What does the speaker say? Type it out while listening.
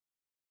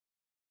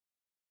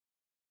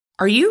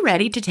Are you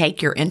ready to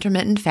take your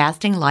intermittent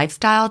fasting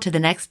lifestyle to the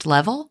next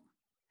level?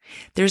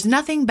 There's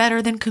nothing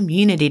better than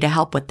community to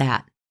help with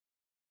that.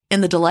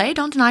 In the Delay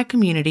Don't Deny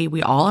community,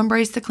 we all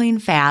embrace the clean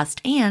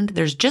fast, and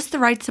there's just the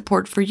right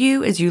support for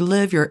you as you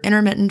live your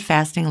intermittent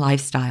fasting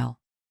lifestyle.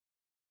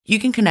 You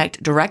can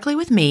connect directly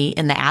with me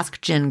in the Ask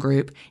Jen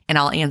group, and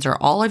I'll answer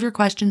all of your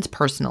questions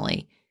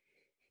personally.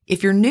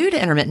 If you're new to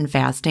intermittent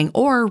fasting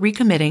or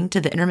recommitting to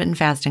the intermittent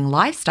fasting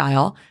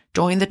lifestyle,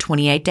 join the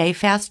 28-day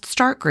Fast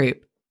Start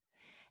group.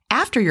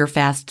 After your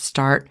fast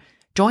start,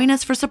 join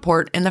us for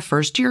support in the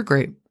First Year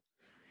group.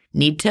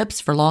 Need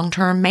tips for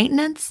long-term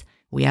maintenance?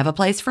 We have a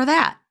place for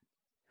that.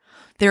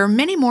 There are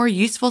many more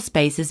useful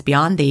spaces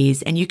beyond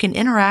these, and you can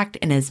interact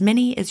in as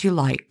many as you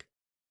like.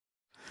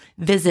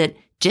 Visit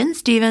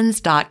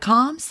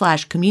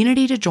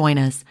jenstevens.com/community to join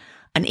us.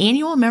 An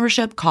annual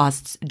membership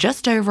costs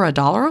just over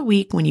 $1 a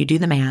week when you do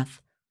the math.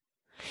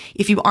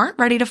 If you aren't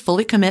ready to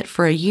fully commit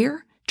for a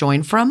year,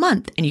 join for a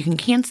month and you can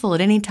cancel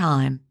at any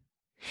time.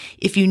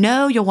 If you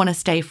know you'll want to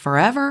stay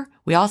forever,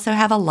 we also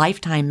have a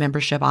lifetime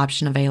membership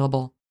option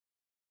available.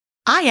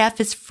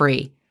 IF is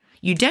free.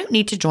 You don't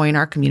need to join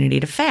our community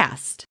to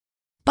fast.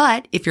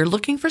 But if you're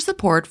looking for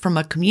support from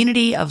a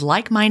community of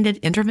like-minded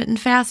intermittent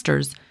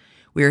fasters,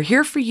 we're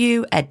here for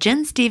you at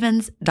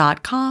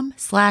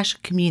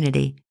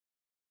jenstevens.com/community.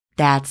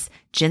 That's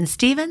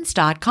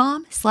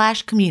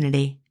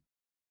jenstevens.com/community.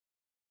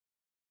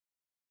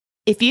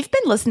 If you've been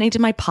listening to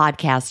my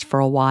podcast for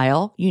a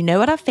while, you know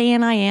what a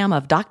fan I am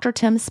of Dr.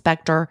 Tim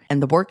Spector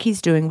and the work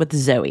he's doing with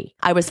Zoe.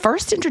 I was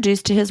first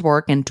introduced to his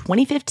work in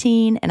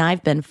 2015, and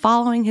I've been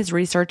following his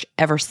research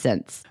ever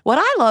since. What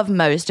I love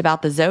most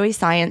about the Zoe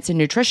Science and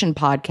Nutrition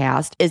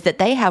podcast is that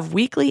they have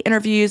weekly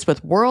interviews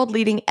with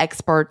world-leading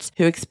experts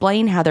who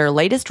explain how their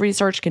latest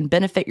research can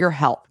benefit your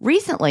health.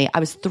 Recently, I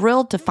was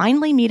thrilled to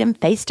finally meet him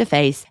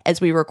face-to-face as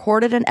we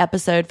recorded an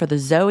episode for the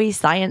Zoe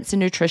Science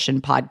and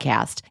Nutrition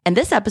podcast, and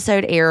this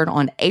episode aired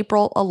on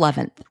April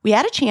 11th. We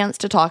had a chance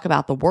to talk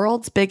about the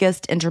world's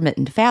biggest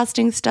intermittent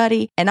fasting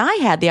study, and I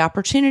had the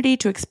opportunity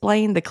to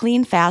explain the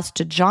clean fast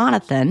to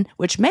Jonathan,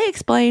 which may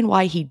explain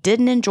why he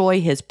didn't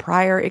enjoy his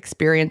prior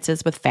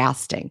experiences with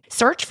fasting.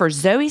 Search for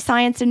Zoe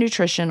Science and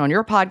Nutrition on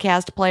your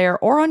podcast player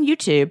or on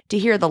YouTube to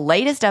hear the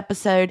latest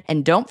episode,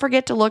 and don't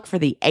forget to look for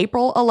the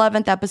April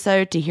 11th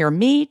episode to hear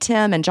me,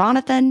 Tim, and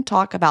Jonathan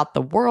talk about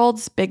the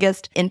world's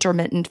biggest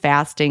intermittent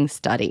fasting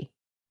study.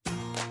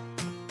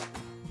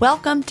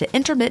 Welcome to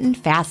Intermittent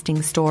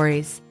Fasting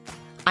Stories.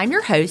 I'm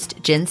your host,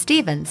 Jen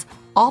Stevens,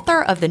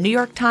 author of the New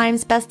York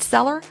Times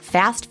bestseller,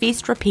 Fast,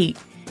 Feast, Repeat,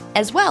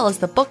 as well as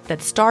the book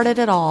that started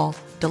it all,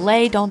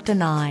 Delay Don't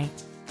Deny.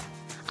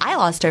 I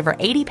lost over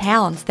 80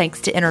 pounds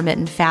thanks to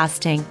intermittent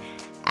fasting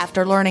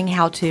after learning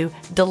how to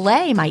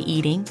delay my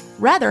eating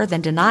rather than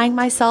denying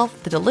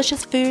myself the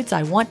delicious foods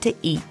I want to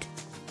eat.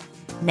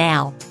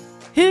 Now,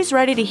 who's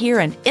ready to hear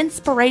an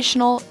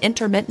inspirational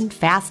intermittent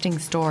fasting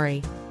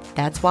story?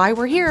 That's why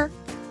we're here.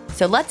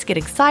 So let's get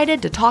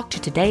excited to talk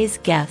to today's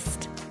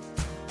guest.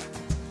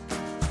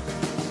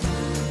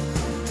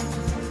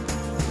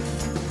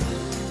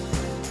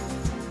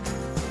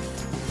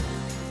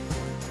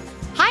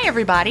 Hi,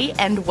 everybody,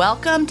 and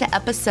welcome to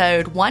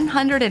episode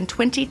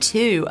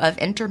 122 of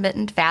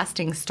Intermittent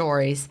Fasting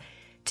Stories.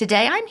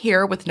 Today I'm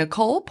here with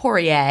Nicole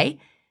Poirier.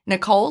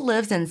 Nicole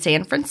lives in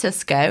San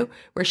Francisco,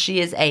 where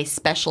she is a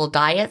special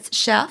diets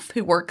chef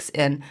who works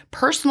in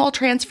personal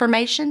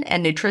transformation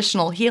and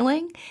nutritional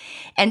healing.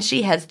 And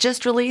she has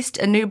just released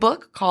a new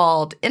book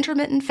called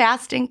Intermittent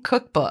Fasting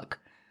Cookbook.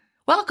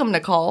 Welcome,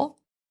 Nicole.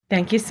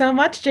 Thank you so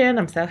much, Jen.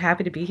 I'm so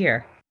happy to be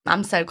here.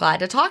 I'm so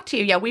glad to talk to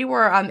you. Yeah, we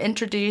were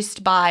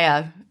introduced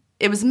by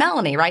it was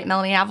Melanie, right?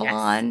 Melanie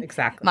Avalon. Yes,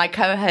 exactly. My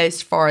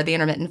co-host for the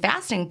Intermittent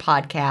Fasting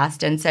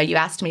podcast. And so you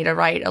asked me to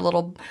write a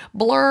little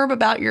blurb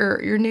about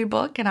your new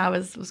book, and I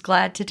was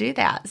glad to do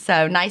that.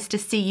 So nice to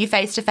see you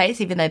face to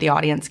face, even though the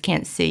audience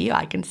can't see you.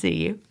 I can see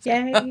you.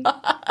 Yay.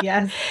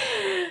 Yes.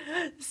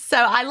 So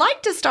I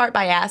like to start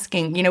by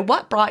asking,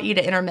 what brought you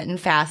to intermittent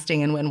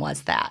fasting and when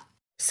was that?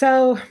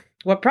 So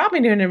what brought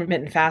me to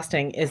intermittent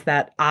fasting is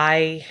that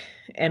I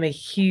am a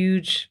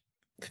huge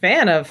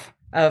fan of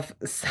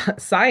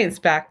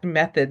science-backed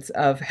methods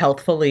of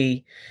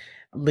healthfully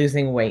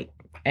losing weight.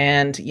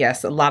 And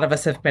yes, a lot of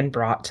us have been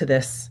brought to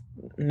this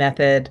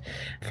method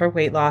for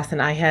weight loss.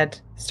 And I had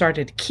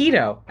started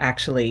keto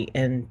actually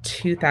in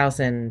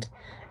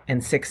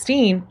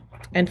 2016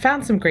 and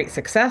found some great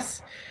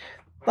success.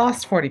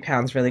 Lost 40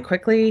 pounds really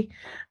quickly.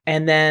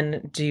 And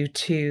then due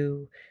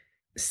to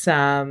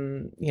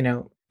some,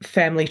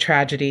 family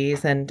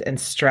tragedies and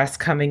stress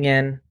coming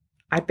in,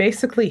 I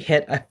basically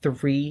hit a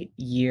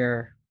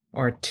 3-year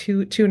or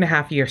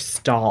 2.5-year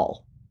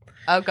stall.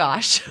 Oh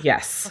gosh.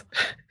 Yes.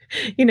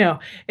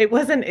 It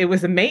was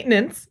a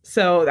maintenance.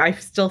 So I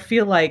still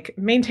feel like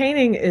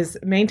maintaining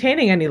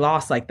any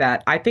loss like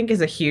that, I think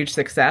is a huge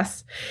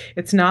success.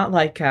 It's not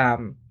like,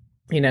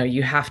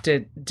 you have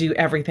to do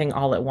everything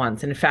all at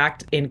once. In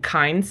fact, in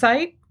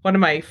hindsight, one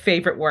of my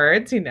favorite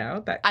words, you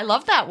know, that I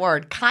love that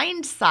word,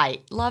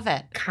 kindsight. Love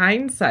it.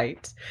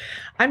 kindsight.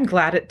 I'm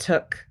glad it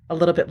took a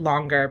little bit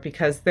longer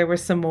because there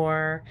was some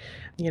more,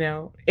 you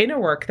know, inner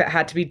work that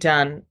had to be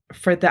done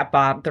for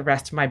the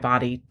rest of my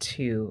body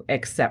to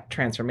accept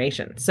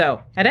transformation.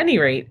 So at any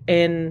rate,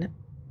 in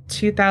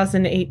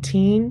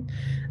 2018,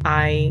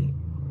 I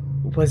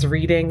was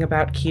reading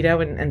about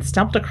keto and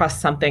stumbled across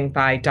something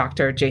by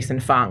Dr. Jason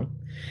Fung.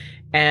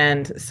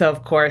 And so,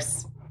 of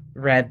course,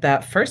 read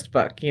that first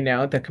book, you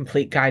know, The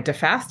Complete Guide to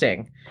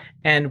Fasting,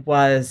 and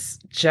was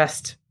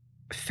just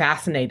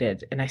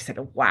fascinated. And I said,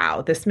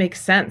 wow, this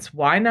makes sense.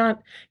 Why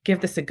not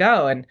give this a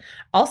go? And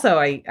also,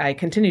 I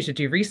continue to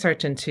do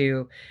research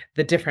into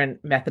the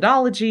different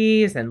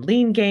methodologies and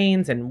lean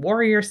gains and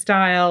warrior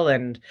style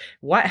and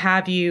what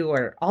have you,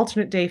 or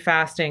alternate day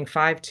fasting,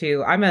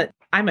 5-2.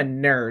 I'm a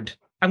nerd.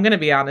 I'm going to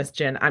be honest,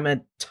 Jen. I'm a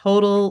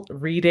total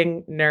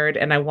reading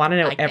nerd, and I want to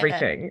know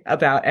everything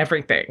about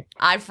everything.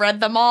 I've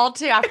read them all,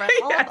 too. I've read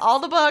Yes. all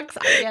the books.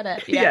 I get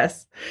it. Yeah.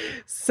 Yes.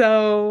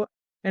 So,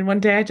 and one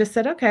day I just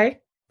said,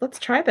 okay, let's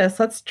try this.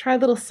 Let's try a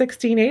little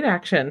 16-8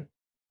 action.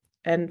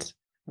 And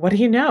what do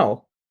you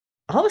know?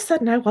 All of a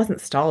sudden, I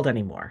wasn't stalled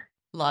anymore.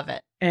 Love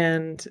it.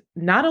 And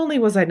not only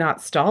was I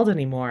not stalled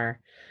anymore,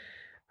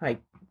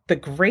 like the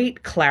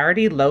great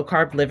clarity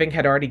low-carb living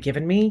had already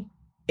given me,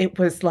 it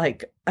was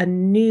like a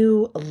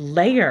new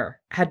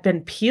layer had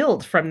been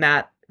peeled from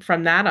that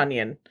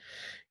onion.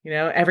 You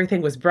know,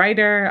 everything was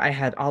brighter. I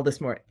had all this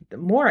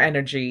more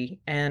energy,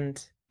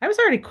 and I was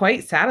already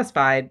quite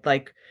satisfied,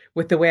 like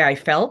with the way I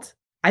felt.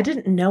 I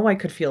didn't know I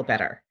could feel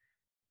better.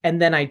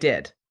 And then I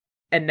did.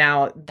 And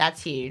now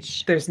that's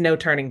huge. There's no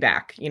turning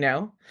back, you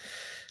know,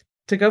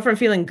 to go from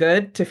feeling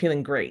good to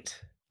feeling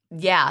great.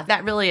 Yeah,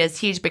 that really is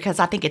huge, because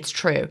I think it's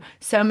true.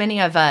 So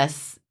many of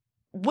us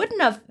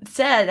wouldn't have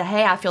said,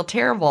 hey, I feel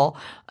terrible.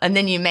 And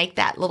then you make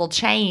that little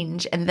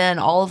change, and then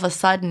all of a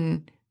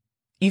sudden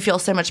you feel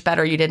so much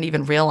better you didn't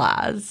even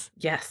realize.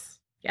 Yes.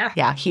 Yeah.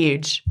 Yeah,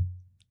 huge.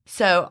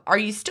 So are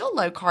you still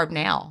low carb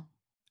now?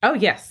 Oh,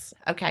 yes.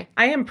 Okay.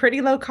 I am pretty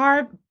low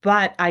carb,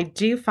 but I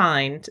do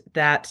find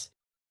that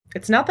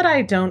it's not that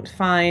I don't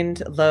find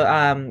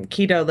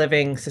keto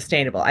living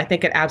sustainable. I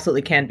think it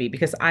absolutely can be,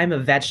 because I'm a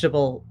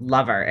vegetable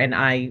lover, and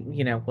I,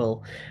 you know,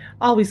 will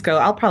always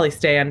I'll probably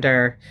stay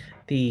under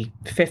the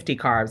 50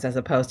 carbs as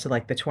opposed to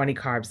like the 20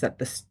 carbs that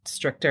the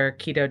stricter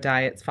keto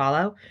diets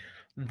follow.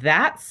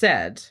 That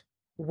said,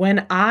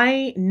 when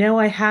I know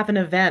I have an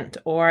event,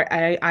 or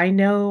I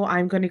know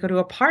I'm going to go to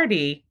a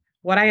party,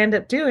 what I end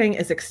up doing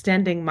is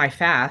extending my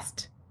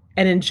fast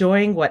and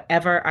enjoying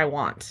whatever I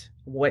want,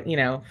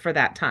 for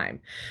that time.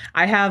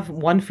 I have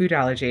one food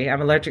allergy.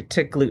 I'm allergic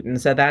to gluten,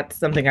 so that's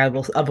something I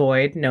will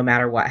avoid no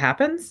matter what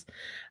happens.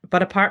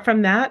 But apart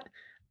from that,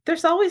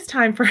 there's always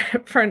time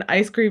for an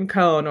ice cream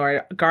cone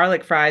or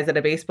garlic fries at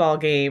a baseball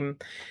game,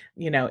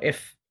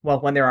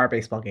 when there are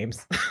baseball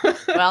games.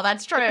 Well,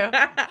 that's true.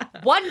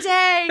 One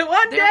day.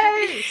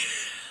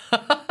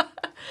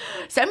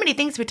 So many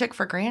things we took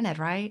for granted,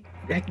 right?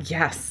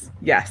 Yes.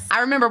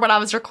 I remember when I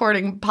was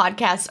recording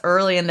podcasts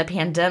early in the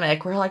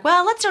pandemic, we were like,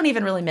 well, let's don't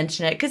even really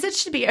mention it because it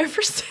should be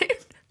over soon.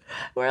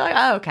 We're like,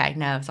 oh, okay.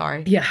 No,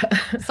 sorry. Yeah.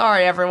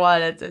 Sorry,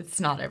 everyone. It's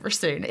not over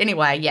soon.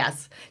 Anyway,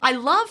 yes. I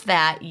love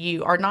that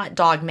you are not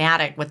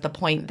dogmatic with the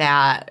point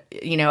that,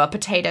 a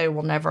potato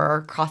will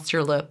never cross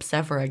your lips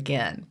ever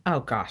again. Oh,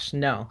 gosh.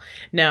 No.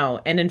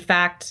 And in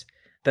fact,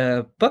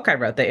 the book I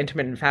wrote, the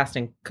Intermittent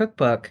Fasting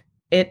Cookbook,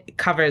 it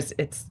covers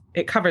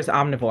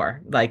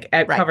omnivore. Like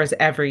it covers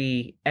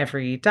every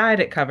diet.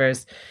 It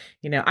covers,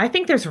 I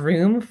think there's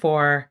room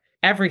for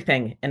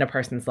everything in a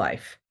person's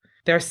life.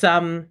 There's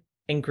some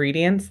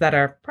ingredients that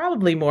are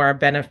probably more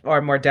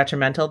more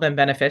detrimental than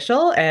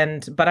beneficial,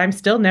 but I'm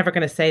still never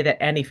going to say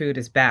that any food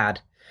is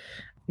bad,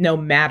 no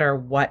matter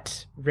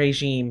what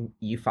regime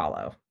you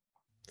follow.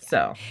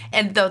 So,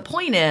 and the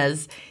point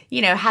is,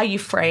 how you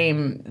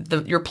frame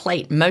your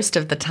plate most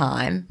of the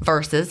time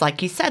versus,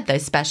 like you said,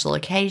 those special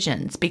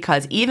occasions.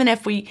 Because even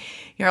if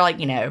you're like,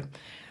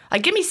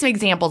 give me some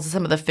examples of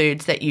some of the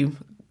foods that you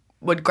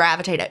would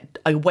gravitate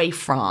away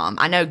from.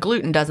 I know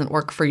gluten doesn't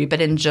work for you,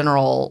 but in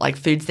general, like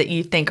foods that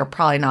you think are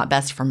probably not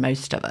best for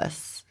most of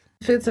us.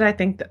 Foods that I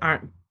think that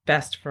aren't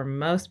best for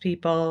most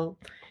people,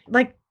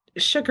 like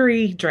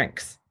sugary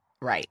drinks.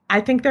 Right.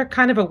 I think they're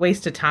kind of a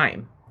waste of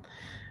time.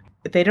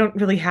 They don't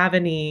really have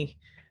any,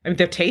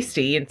 they're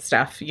tasty and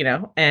stuff,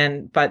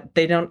 but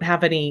they don't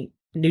have any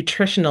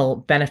nutritional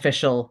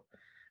beneficial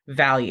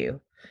value.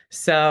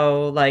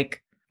 So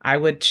like I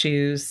would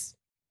choose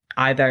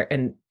like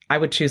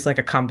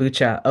a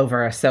kombucha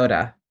over a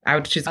soda. I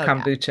would choose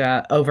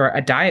kombucha over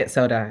a diet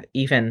soda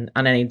even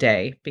on any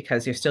day,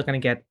 because you're still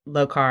going to get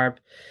low carb.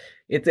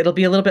 It'll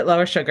be a little bit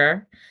lower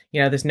sugar.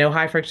 There's no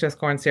high fructose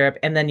corn syrup,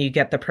 and then you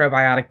get the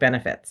probiotic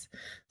benefits.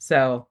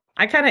 So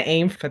I kind of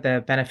aim for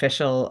the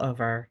beneficial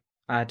over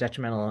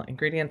detrimental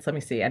ingredients. Let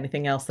me see.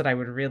 Anything else that I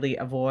would really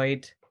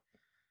avoid?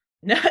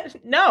 No, there's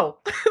not.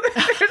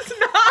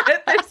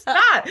 There's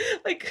not.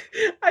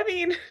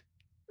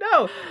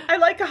 know. I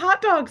like a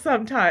hot dog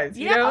sometimes.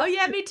 Yeah. You know? Oh,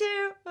 yeah, me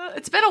too.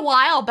 It's been a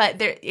while, but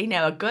there,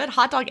 a good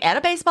hot dog at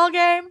a baseball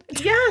game.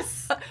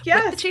 Yes.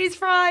 Yes. With the cheese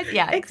fries.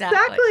 Yeah,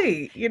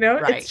 exactly.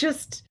 Right. It's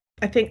just,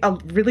 I think, a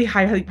really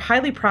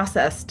highly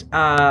processed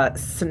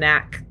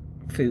snack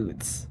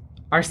foods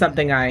are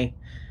something I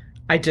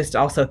just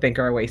also think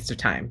are a waste of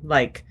time.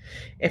 Like,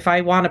 if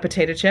I want a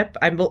potato chip,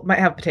 I might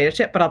have a potato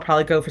chip, but I'll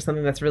probably go for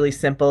something that's really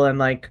simple and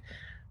like,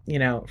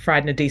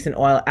 fried in a decent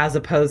oil, as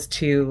opposed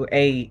to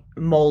a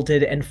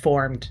molded and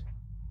formed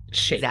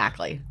shape.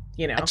 Exactly.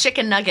 A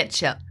chicken nugget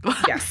chip.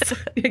 Yes,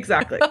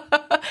 exactly.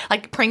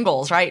 Like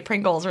Pringles, right?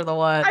 Pringles are the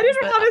ones. I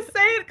didn't want to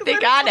say it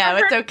because I know,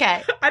 it's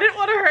okay. I didn't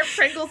want to hurt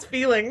Pringles'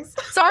 feelings.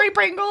 Sorry,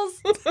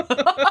 Pringles.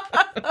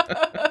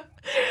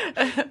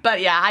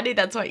 But yeah, I knew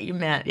that's what you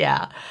meant.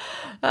 Yeah.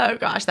 Oh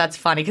gosh, that's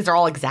funny because they're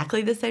all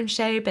exactly the same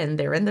shape and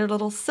they're in their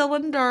little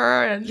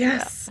cylinder. And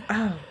yes.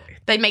 Oh.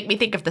 They make me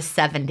think of the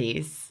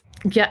 70s.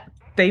 Yeah,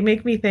 they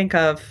make me think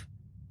of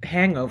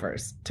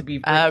hangovers, to be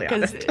brutally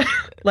honest.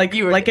 like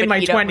in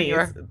my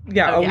 20s.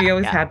 We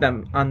always had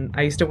them on.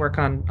 I used to work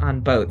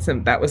on boats,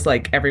 and that was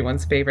like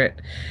everyone's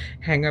favorite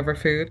hangover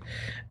food.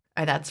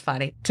 Oh, that's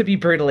funny. To be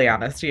brutally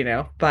honest,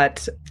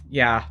 but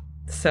yeah,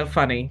 so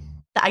funny.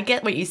 I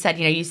get what you said.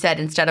 You said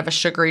instead of a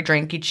sugary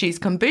drink, you choose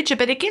kombucha,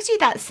 but it gives you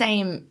that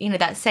same,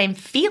 that same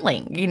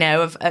feeling,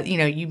 of,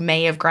 you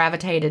may have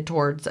gravitated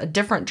towards a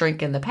different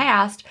drink in the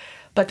past,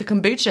 but the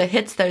kombucha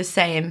hits those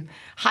same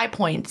high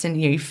points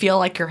and you feel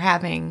like you're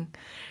having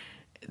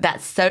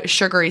that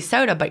sugary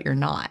soda, but you're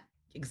not.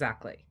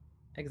 Exactly.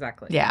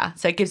 Yeah.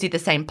 So it gives you the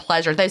same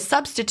pleasure. Those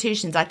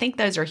substitutions, I think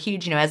those are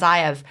huge. As I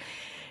have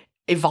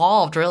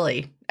evolved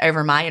really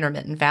over my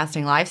intermittent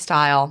fasting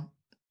lifestyle,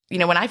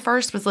 when I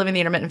first was living the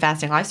intermittent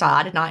fasting lifestyle,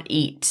 I did not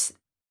eat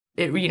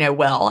it,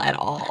 well at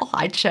all.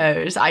 I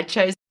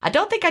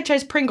don't think I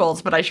chose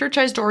Pringles, but I sure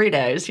chose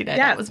Doritos.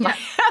 That was my...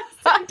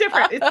 Something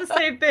different. It's the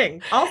same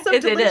thing. Also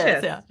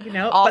delicious. It is,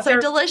 yeah.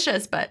 Also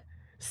delicious, but...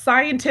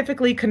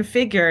 scientifically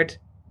configured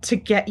to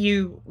get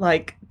you,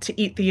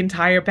 to eat the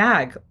entire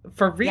bag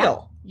for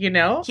real,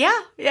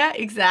 Yeah,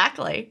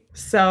 exactly.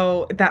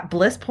 So that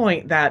bliss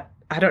point that,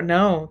 I don't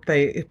know,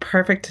 the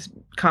perfect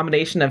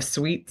combination of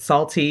sweet,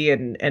 salty,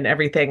 and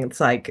everything, it's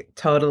like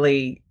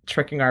totally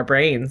tricking our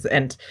brains.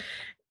 And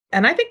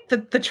I think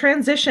that the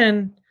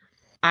transition,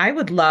 I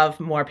would love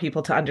more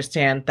people to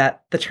understand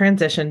that the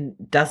transition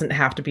doesn't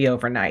have to be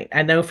overnight.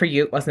 I know for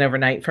you it wasn't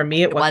overnight. For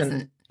me it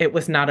wasn't. It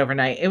was not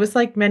overnight. It was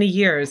like many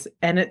years,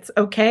 and it's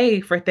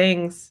okay for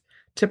things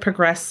to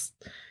progress,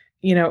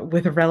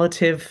 with a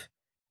relative,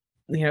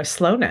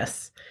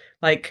 slowness.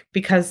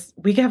 Because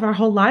we have our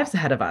whole lives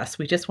ahead of us.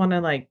 We just want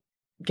to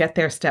get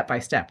there step by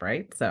step,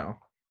 right? So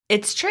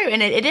it's true.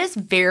 And it is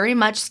very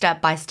much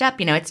step by step.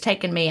 It's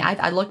taken me,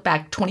 I look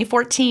back,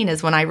 2014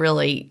 is when I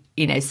really,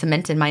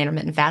 cemented my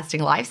intermittent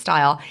fasting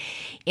lifestyle.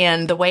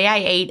 And the way I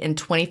ate in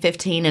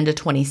 2015 into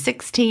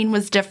 2016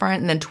 was different.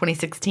 And then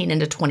 2016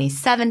 into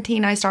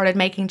 2017, I started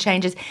making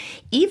changes.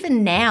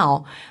 Even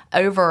now,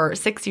 over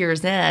 6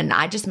 years in,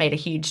 I just made a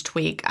huge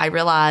tweak. I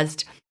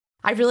realized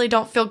I really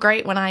don't feel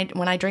great when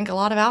I drink a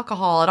lot of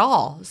alcohol at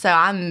all. So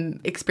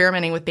I'm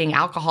experimenting with being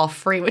alcohol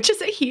free, which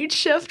is a huge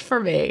shift for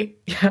me.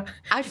 Yeah.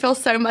 I feel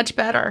so much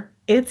better.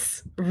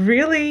 It's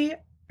really,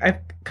 I've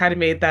kind of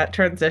made that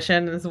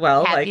transition as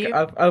well,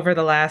 over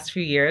the last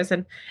few years.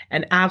 And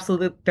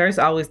absolutely, there's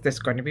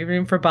going to be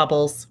room for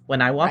bubbles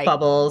when I want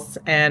bubbles,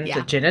 and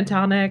gin and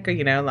tonic,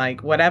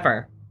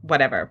 whatever.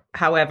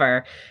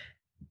 However,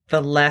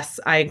 the less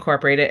I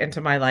incorporate it into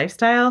my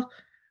lifestyle,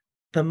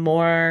 the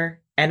more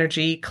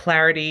energy,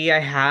 clarity I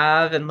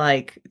have, and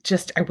I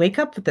wake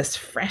up with this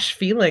fresh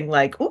feeling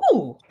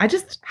ooh,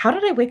 how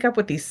did I wake up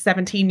with these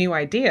 17 new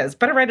ideas?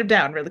 Better write them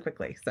down really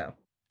quickly. So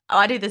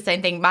I do the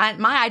same thing. My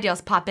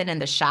ideas pop in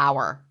the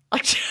shower.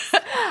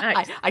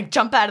 Nice. I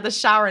jump out of the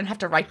shower and have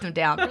to write them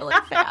down really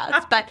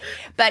fast.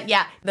 But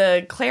yeah,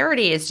 the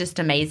clarity is just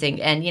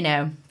amazing.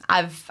 And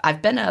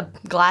I've been a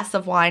glass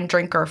of wine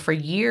drinker for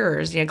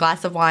years.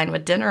 Glass of wine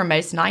with dinner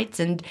most nights,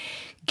 and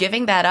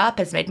giving that up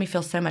has made me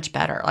feel so much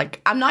better.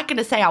 I'm not going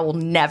to say I will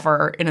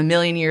never in a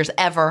million years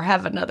ever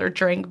have another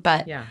drink,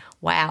 but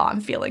wow, I'm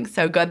feeling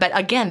so good. But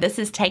again, this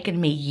has taken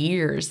me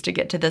years to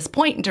get to this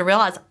point and to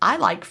realize I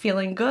like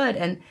feeling good.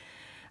 And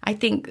I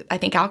think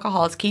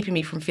alcohol is keeping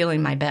me from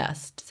feeling my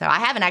best. So I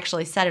haven't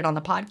actually said it on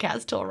the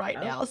podcast till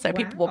right now. So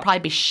people will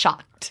probably be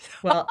shocked.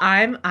 Well,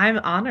 I'm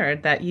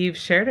honored that you've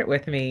shared it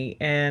with me.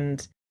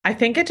 And I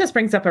think it just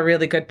brings up a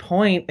really good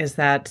point, is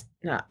that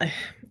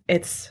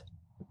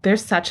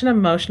there's such an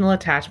emotional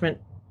attachment,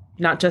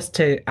 not just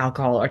to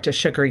alcohol or to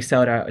sugary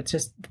soda. It's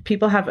just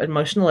people have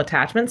emotional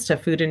attachments to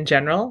food in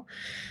general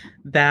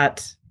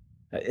that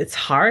it's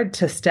hard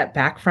to step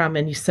back from.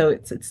 And so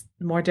it's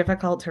more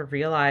difficult to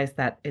realize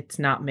that it's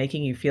not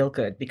making you feel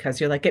good, because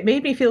you're like, it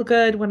made me feel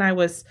good when I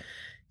was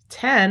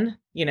 10.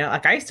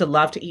 I used to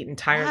love to eat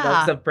entire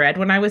loaves of bread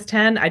when I was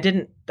 10. I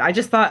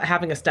just thought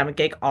having a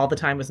stomachache all the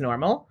time was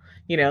normal.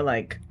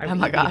 Like Oh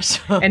my gosh.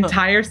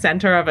 entire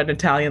center of an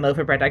Italian loaf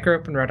of bread. I grew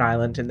up in Rhode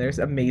Island and there's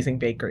amazing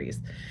bakeries.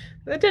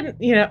 That didn't,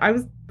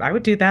 I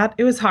would do that.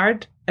 It was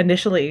hard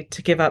initially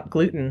to give up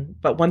gluten,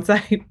 but once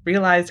I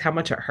realized how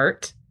much it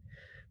hurt,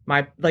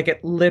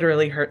 it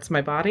literally hurts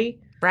my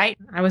body. Right.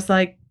 I was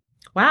like,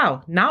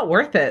 wow, not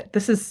worth it.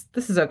 This is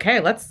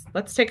okay. Let's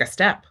take a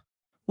step.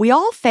 We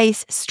all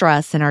face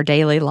stress in our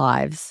daily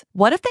lives.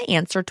 What if the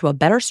answer to a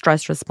better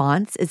stress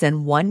response is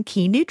in one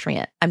key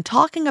nutrient? I'm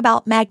talking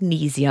about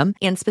magnesium,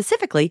 and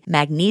specifically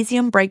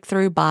Magnesium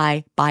Breakthrough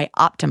by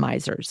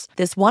Bioptimizers.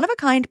 This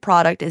one-of-a-kind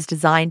product is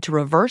designed to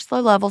reverse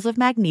low levels of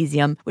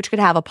magnesium, which could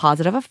have a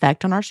positive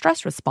effect on our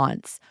stress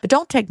response. But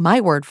don't take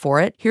my word for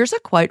it. Here's a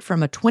quote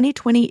from a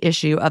 2020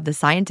 issue of the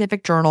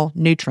scientific journal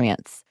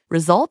Nutrients.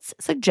 Results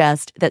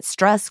suggest that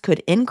stress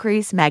could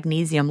increase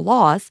magnesium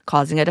loss,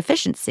 causing a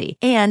deficiency.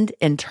 And,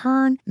 in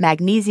turn,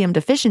 magnesium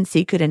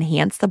deficiency could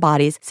enhance the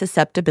body's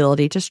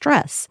susceptibility to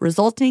stress,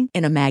 resulting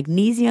in a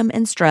magnesium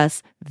and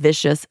stress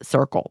vicious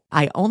circle.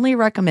 I only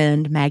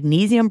recommend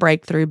Magnesium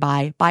Breakthrough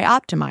by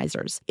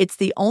Bioptimizers. It's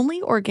the only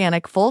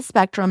organic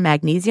full-spectrum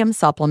magnesium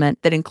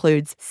supplement that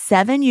includes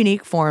 7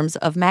 unique forms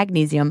of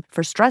magnesium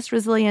for stress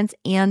resilience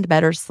and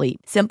better sleep.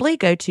 Simply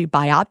go to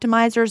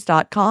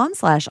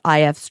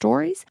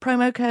bioptimizers.com/ifstories,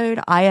 promo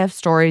code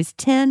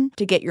IFStories10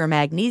 to get your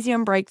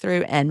Magnesium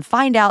Breakthrough and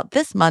find out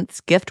this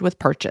month's gift with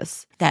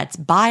purchase. That's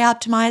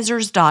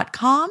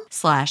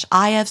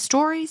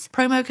bioptimizers.com/IFstories,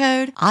 promo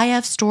code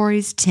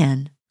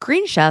IFStories10.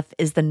 Green Chef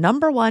is the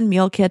 #1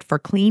 meal kit for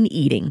clean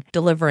eating,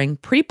 delivering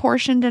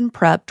pre-portioned and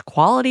prepped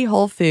quality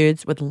whole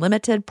foods with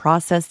limited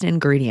processed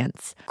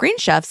ingredients. Green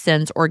Chef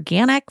sends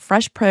organic,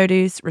 fresh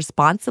produce,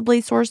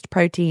 responsibly sourced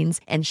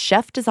proteins, and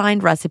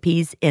chef-designed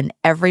recipes in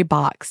every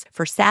box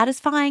for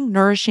satisfying,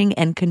 nourishing,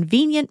 and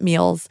convenient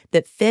meals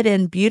that fit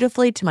in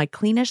beautifully to my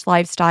cleanish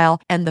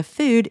lifestyle, and the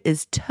food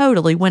is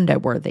totally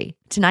window-worthy.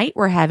 Tonight,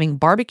 we're having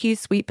barbecue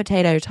sweet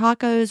potato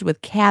tacos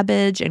with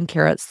cabbage and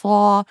carrot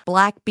slaw,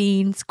 black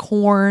beans,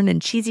 corn,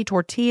 and cheesy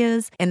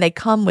tortillas, and they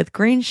come with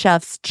Green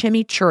Chef's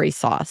chimichurri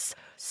sauce.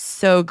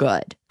 So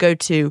good. Go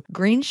to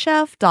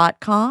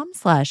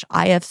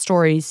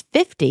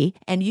greenchef.com/IFstories50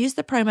 and use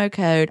the promo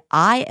code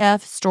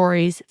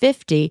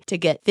IFstories50 to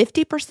get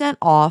 50%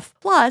 off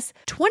plus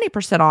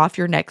 20% off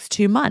your next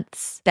 2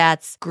 months.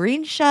 That's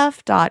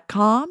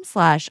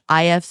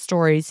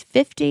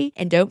greenchef.com/IFstories50.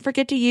 And don't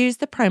forget to use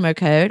the promo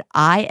code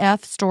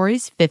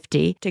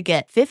IFstories50 to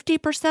get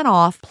 50%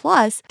 off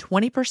plus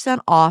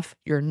 20% off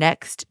your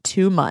next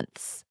 2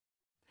 months.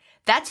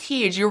 That's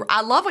huge.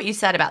 I love what you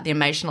said about the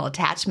emotional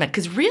attachment,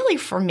 because really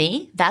for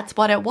me, that's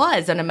what it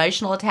was, an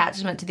emotional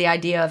attachment to the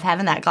idea of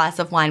having that glass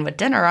of wine with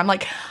dinner. I'm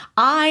like,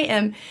 I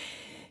am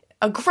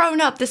a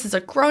grown-up. This is a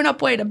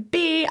grown-up way to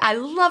be. I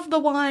love the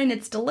wine.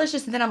 It's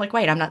delicious. And then I'm like,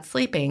 wait, I'm not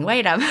sleeping.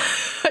 Wait,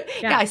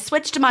 yeah, I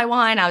switched to my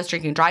wine. I was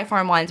drinking Dry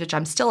Farm wines, which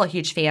I'm still a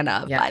huge fan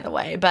of, by the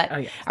way. But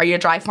Are you a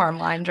Dry Farm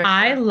wine drinker?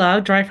 I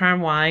love Dry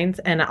Farm wines.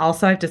 And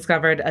also I've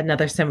discovered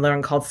another similar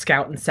one called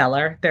Scout and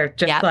Cellar. They're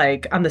just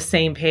like on the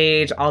same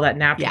page, all that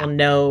natural,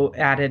 no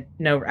added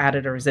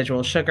or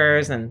residual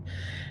sugars.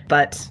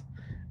 But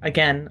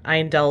again, I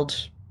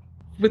indulge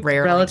with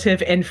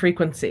relative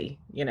infrequency.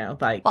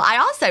 Well, I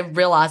also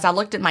realized I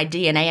looked at my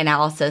DNA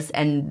analysis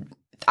and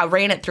I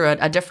ran it through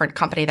a different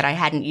company that I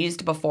hadn't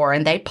used before,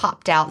 and they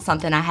popped out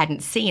something I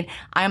hadn't seen.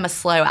 I am a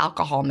slow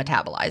alcohol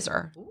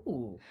metabolizer.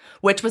 Ooh.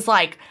 Which was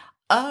like,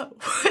 oh,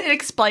 it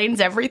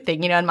explains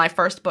everything. In my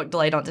first book,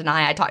 Delay Don't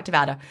Deny, I talked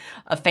about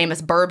a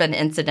famous bourbon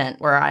incident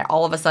where I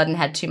all of a sudden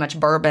had too much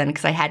bourbon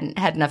because I hadn't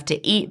had enough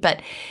to eat.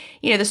 But,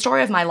 the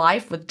story of my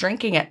life with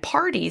drinking at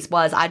parties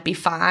was I'd be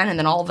fine, and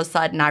then all of a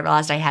sudden I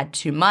realized I had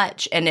too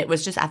much. And it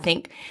was just, I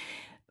think,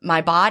 my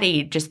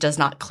body just does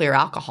not clear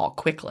alcohol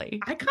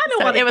quickly. I kind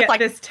of want to get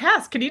this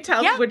test. Can you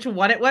tell me which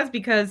one it was?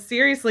 Because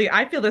seriously,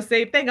 I feel the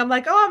same thing. I'm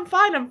like, oh, I'm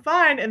fine.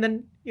 And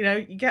then,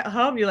 you get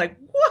home, you're like,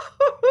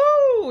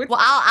 woohoo. Well,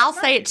 I'll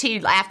say it to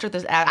you after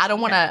this. I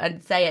don't want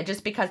to say it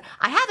just because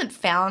I haven't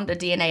found a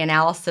DNA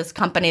analysis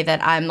company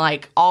that I'm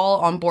like all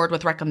on board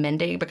with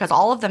recommending, because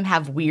all of them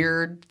have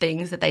weird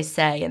things that they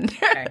say in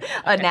their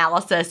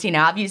analysis.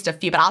 I've used a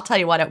few, but I'll tell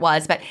you what it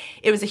was. But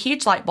it was a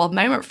huge light bulb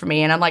moment for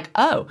me. And I'm like,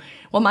 oh,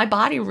 well, my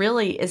body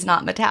really is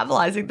not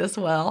metabolizing this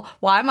well.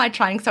 Why am I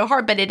trying so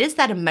hard? But it is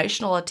that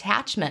emotional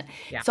attachment.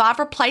 Yeah. So I've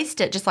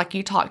replaced it, just like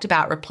you talked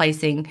about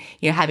replacing,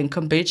 having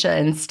kombucha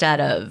instead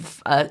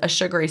of a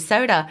sugary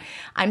soda.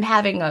 I'm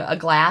having a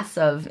glass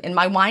in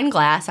my wine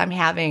glass, I'm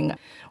having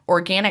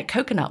organic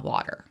coconut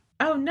water.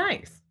 Oh,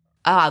 nice.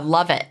 Oh, I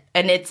love it.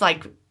 And it's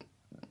like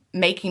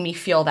making me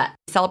feel that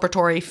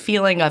celebratory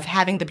feeling of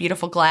having the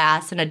beautiful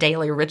glass and a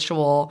daily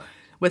ritual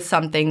with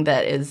something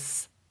that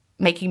is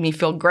making me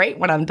feel great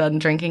when I'm done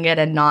drinking it,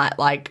 and not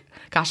like,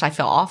 gosh, I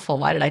feel awful.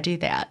 Why did I do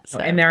that? So.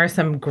 And there are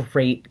some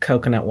great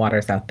coconut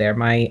waters out there.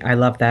 I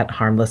love that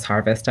Harmless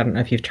Harvest. I don't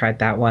know if you've tried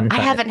that one. I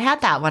haven't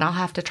had that one. I'll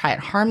have to try it.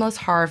 Harmless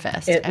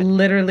Harvest.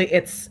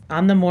 It's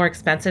on the more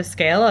expensive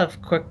scale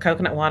of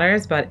coconut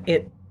waters, but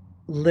it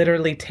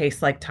literally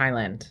tastes like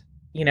Thailand.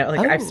 like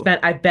Oh,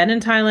 I've been in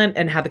Thailand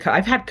and had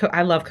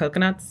I love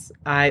coconuts.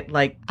 I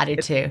do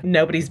It's too.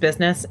 nobody's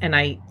business. And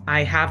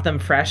I have them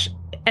fresh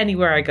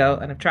anywhere I go.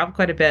 And I've traveled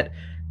quite a bit.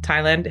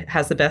 Thailand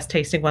has the best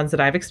tasting ones that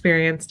I've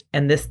experienced.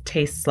 And this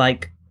tastes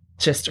like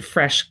just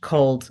fresh,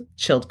 cold,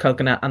 chilled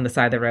coconut on the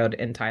side of the road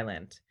in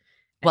Thailand.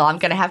 Well, I'm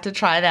going to have to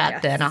try that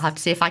Yes. then. I'll have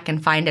to see if I can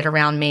find it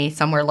around me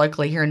somewhere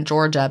locally here in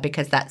Georgia,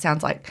 because that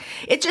sounds like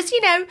it's just,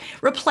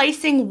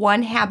 replacing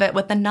one habit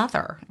with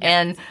another.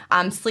 And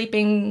I'm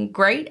sleeping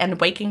great and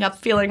waking up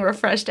feeling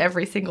refreshed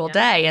every single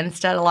day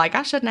instead of like,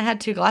 I shouldn't have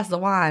had 2 glasses of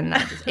wine.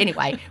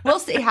 Anyway, we'll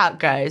see how it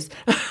goes.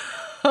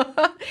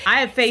 I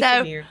have faith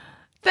in you.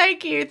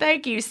 Thank you.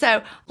 Thank you.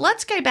 So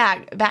let's go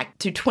back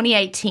to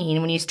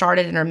 2018 when you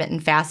started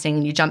intermittent fasting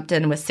and you jumped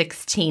in with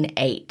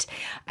 16.8.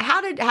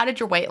 How did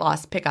your weight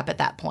loss pick up at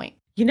that point?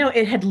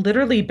 It had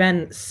literally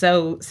been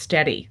so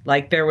steady.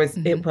 Like it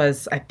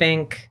was, I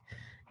think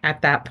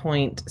at that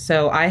point.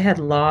 So I had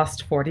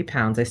lost 40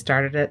 pounds. I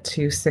started at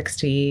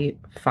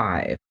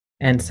 265.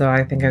 And so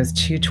I think I was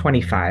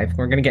 225.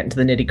 We're going to get into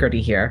the nitty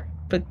gritty here,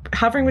 but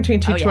hovering between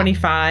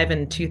 225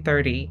 and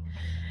 230.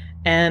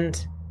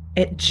 And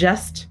it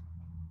just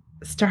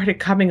started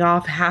coming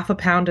off half a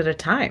pound at a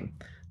time,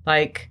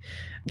 like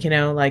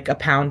a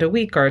pound a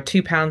week or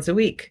 2 pounds a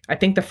week. I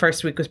think the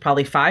first week was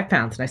probably 5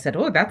 pounds. And I said,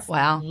 oh, that's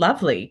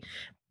lovely.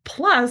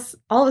 Plus,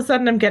 all of a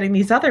sudden I'm getting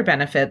these other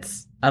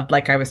benefits of,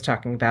 like I was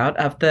talking about,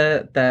 of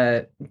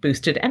the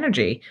boosted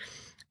energy.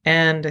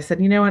 And I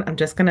said, you know what, I'm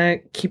just going to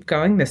keep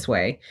going this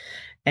way.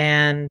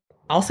 And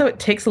also it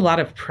takes a lot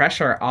of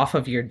pressure off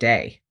of your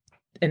day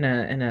in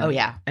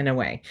a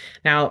way.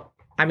 Now,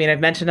 I mean,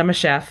 I've mentioned I'm a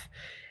chef.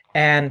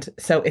 And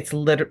so it's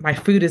my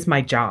food is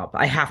my job.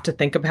 I have to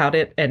think about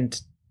it and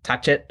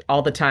touch it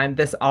all the time.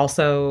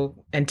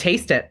 And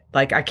taste it.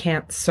 Like I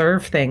can't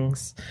serve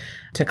things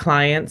to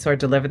clients or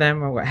deliver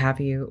them or what have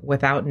you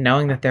without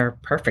knowing that they're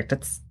perfect.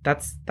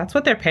 That's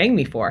what they're paying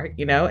me for,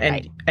 and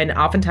Right. and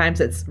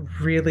oftentimes it's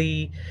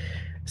really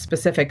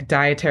specific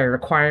dietary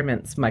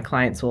requirements my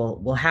clients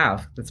will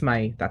have. That's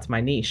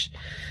my niche.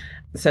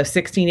 So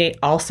 16.8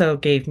 also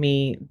gave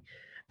me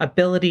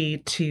ability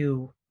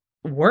to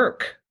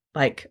work.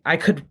 Like I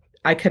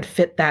could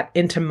fit that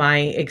into my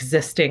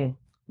existing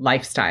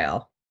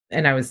lifestyle,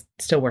 and I was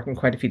still working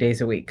quite a few days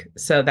a week.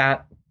 So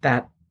that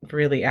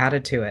really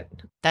added to it.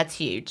 That's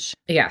huge.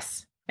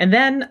 Yes. And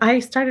then I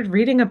started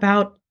reading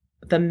about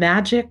the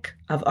magic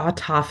of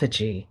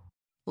autophagy.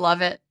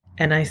 Love it.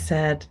 And I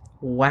said,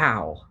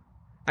 wow.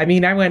 I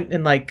mean, I went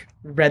and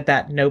read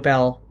that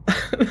Nobel,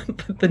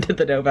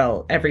 the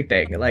Nobel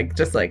everything,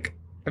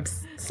 I'm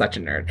such a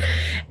nerd.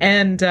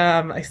 And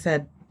I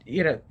said,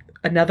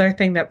 another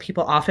thing that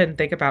people often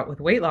think about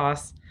with weight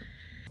loss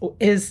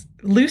is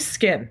loose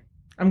skin.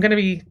 I'm going to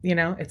be,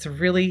 it's a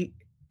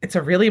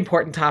really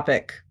important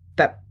topic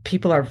that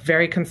people are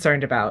very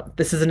concerned about.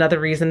 This is another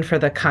reason for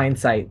the kind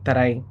site that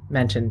I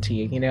mentioned to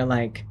you.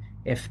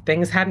 If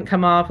things hadn't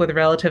come off with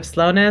relative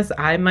slowness,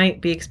 I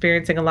might be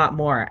experiencing a lot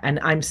more. And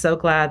I'm so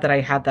glad that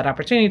I had that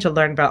opportunity to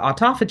learn about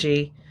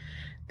autophagy.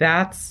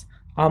 That's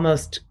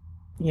almost,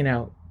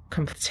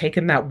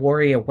 taken that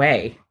worry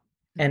away.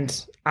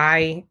 And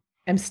I'm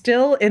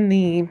still in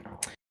the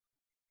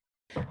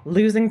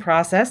losing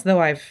process, though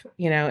I've,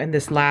 in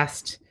this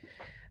last,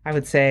 I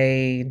would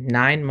say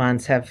 9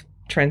 months have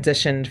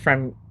transitioned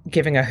from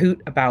giving a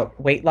hoot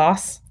about weight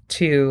loss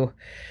to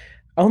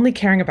only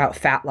caring about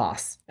fat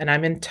loss. And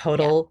I'm in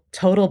total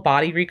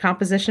body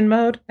recomposition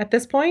mode at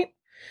this point.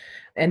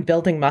 And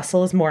building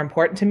muscle is more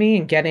important to me,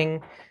 and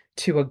getting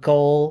to a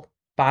goal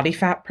body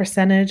fat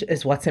percentage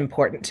is what's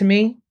important to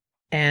me.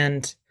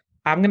 And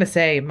I'm going to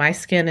say my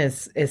skin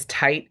is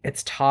tight,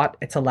 it's taut,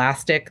 it's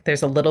elastic.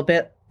 There's a little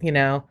bit,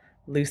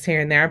 loose here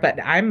and there, but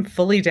I'm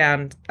fully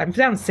down. I'm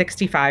down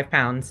 65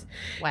 pounds.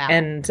 Wow.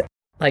 And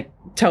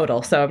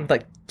total. So I'm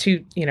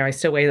I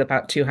still weigh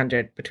about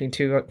 200, between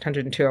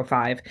 200 and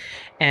 205,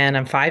 and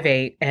I'm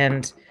 5'8",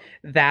 and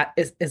that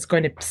is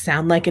going to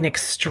sound like an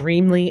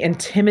extremely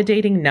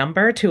intimidating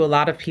number to a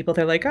lot of people.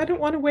 They're like, I don't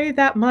want to weigh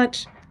that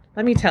much.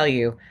 Let me tell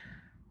you,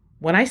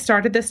 when I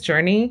started this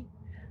journey,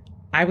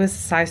 I was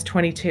size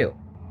 22.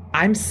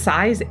 I'm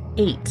size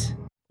 8.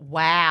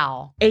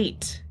 Wow.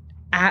 8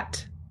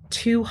 at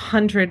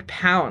 200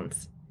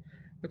 pounds.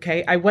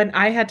 Okay.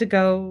 I had to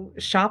go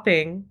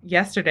shopping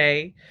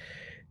yesterday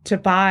to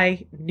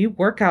buy new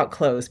workout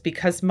clothes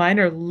because mine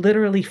are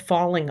literally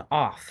falling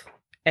off.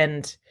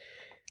 And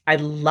I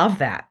love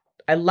that.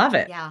 I love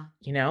it. Yeah.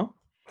 So.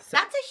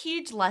 That's a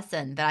huge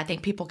lesson that I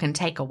think people can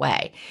take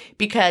away,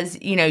 because,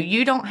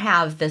 you don't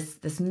have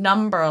this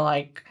number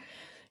like,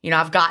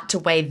 I've got to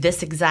weigh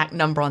this exact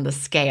number on the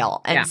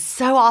scale. And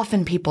so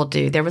often people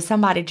do. There was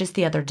somebody just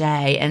the other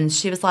day, and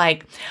she was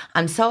like,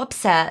 I'm so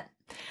upset.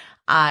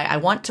 I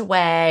want to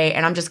weigh,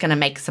 and I'm just going to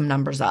make some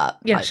numbers up.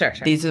 Yeah, sure.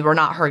 These were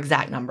not her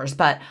exact numbers,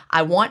 but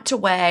I want to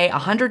weigh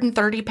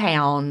 130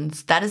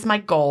 pounds. That is my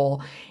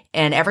goal.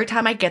 And every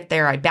time I get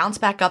there, I bounce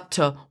back up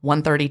to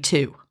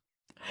 132.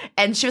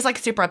 And she was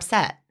super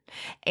upset.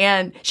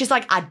 And she's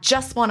like, I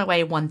just want to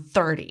weigh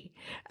 130.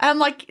 I'm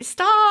like,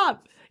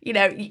 stop.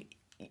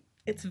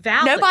 It's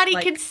valid. Nobody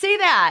can see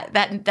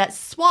that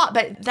swap,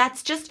 but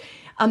that's just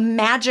a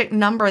magic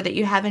number that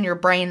you have in your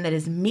brain that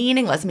is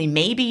meaningless. I mean,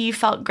 maybe you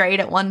felt great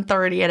at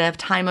 130 at a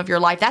time of your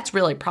life. That's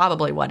really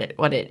probably what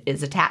it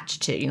is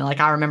attached to. Like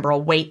I remember a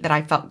weight that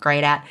I felt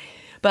great at,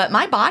 but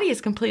my body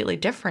is completely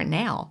different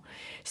now.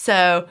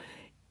 So,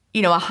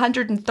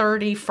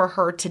 130 for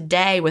her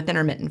today with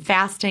intermittent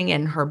fasting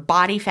and her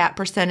body fat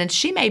percentage,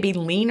 she may be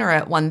leaner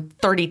at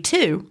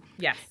 132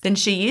 than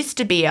she used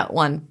to be at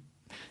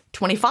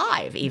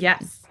 125 even.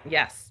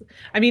 Yes.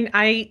 I mean,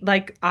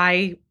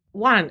 I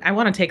want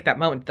to take that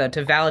moment though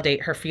to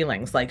validate her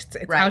feelings, like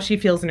it's how she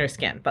feels in her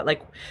skin. But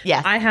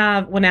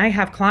when I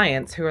have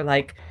clients who are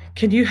like,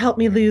 "Can you help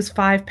me lose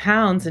 5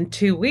 pounds in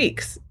 2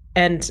 weeks?"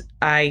 And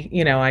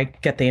I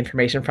get the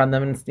information from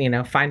them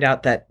and find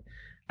out that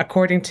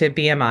according to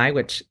BMI,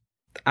 which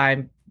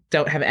I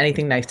don't have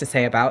anything nice to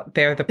say about,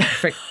 they're the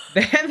perfect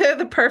they're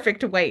the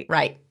perfect weight.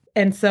 Right.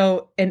 And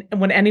so, and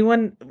when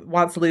anyone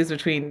wants to lose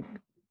between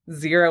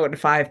 0 and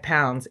 5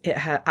 pounds,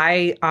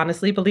 I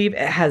honestly believe it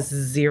has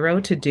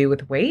zero to do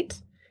with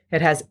weight.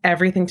 It has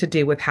everything to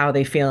do with how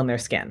they feel in their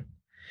skin.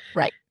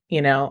 Right.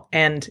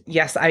 And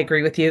yes, I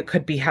agree with you. It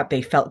could be how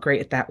they felt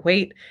great at that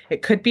weight.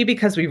 It could be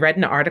because we read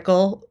an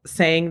article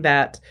saying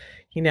that,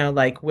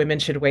 women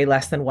should weigh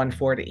less than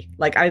 140.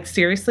 Like I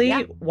seriously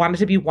wanted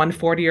to be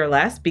 140 or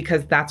less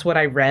because that's what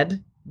I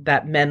read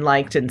that men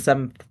liked in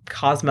some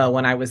Cosmo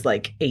when I was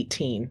like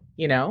 18,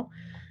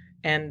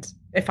 And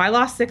if I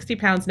lost 60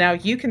 pounds now,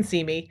 you can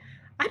see me.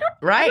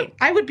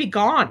 I would be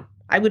gone.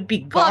 I would be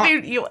gone. Well,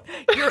 I mean,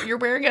 you're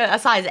wearing a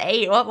size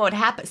 8. What would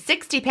happen?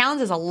 60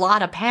 pounds is a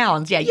lot of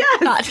pounds. Yeah, you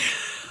cannot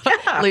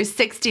lose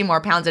 60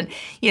 more pounds. And,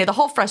 the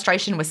whole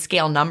frustration with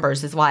scale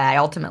numbers is why I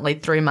ultimately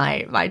threw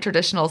my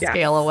traditional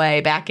scale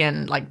away back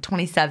in like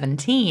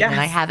 2017. And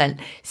I haven't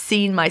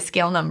seen my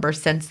scale number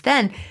since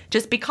then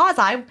just because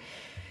I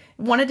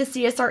wanted to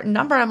see a certain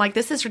number. I'm like,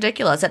 this is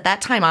ridiculous. At that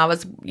time, I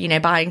was,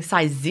 buying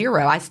size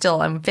 0. I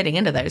still am fitting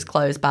into those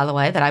clothes, by the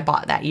way, that I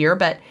bought that year.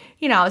 But,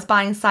 I was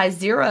buying size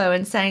 0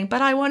 and saying,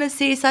 but I want to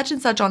see such and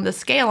such on the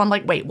scale. I'm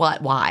like, wait,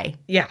 what? Why?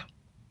 Yeah.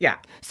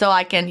 So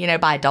I can,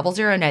 buy a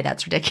 00. No,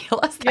 that's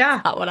ridiculous.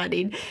 That's not what I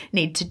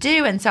need to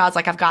do. And so I was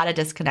like, I've got to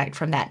disconnect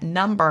from that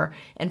number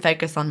and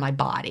focus on my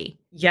body.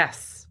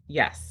 Yes.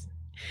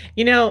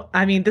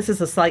 I mean, this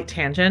is a slight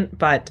tangent,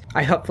 but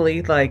I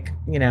hopefully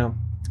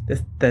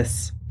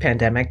this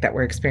pandemic that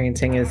we're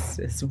experiencing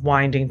is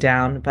winding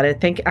down.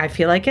 But I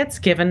feel like it's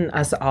given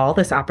us all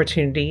this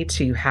opportunity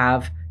to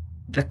have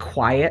the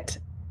quiet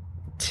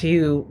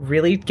to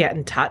really get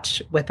in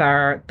touch with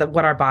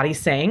what our body's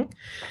saying.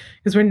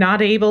 Because we're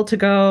not able to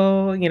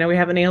go, we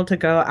haven't been able to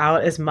go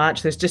out as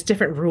much. There's just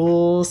different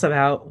rules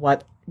about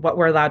what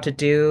we're allowed to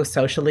do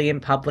socially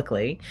and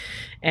publicly.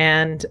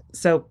 And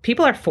so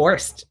people are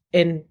forced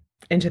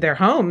into their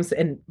homes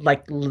and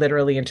like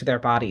literally into their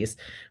bodies,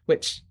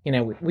 which,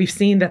 we've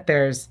seen that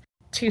there's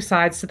two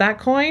sides to that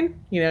coin.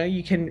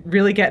 You can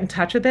really get in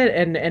touch with it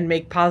and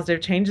make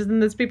positive changes.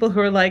 And there's people who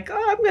are like,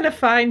 oh, I'm going to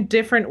find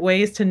different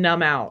ways to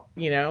numb out,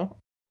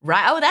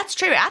 Right. Oh, that's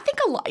true. I think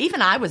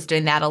even I was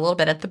doing that a little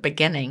bit at the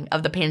beginning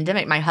of the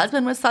pandemic. My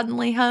husband was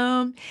suddenly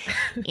home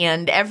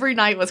and every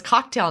night was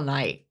cocktail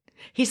night.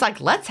 He's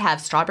like, let's have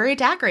strawberry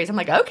daiquiris. I'm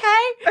like,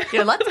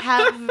 okay. Let's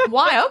have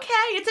why?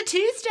 Okay. It's a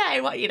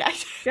Tuesday. What,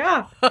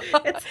 Yeah.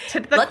 It's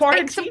the let's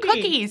bake some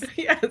cookies.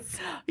 Yes.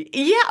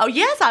 Yeah. Oh,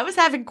 yes. I was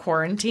having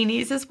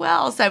quarantinis as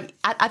well. So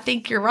I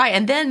think you're right.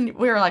 And then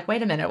we were like,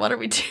 wait a minute. What are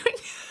we doing?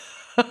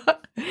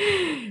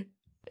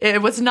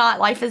 It was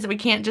not, life is, we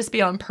can't just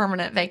be on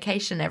permanent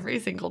vacation every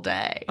single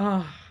day.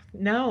 Oh,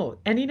 no.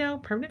 And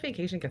permanent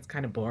vacation gets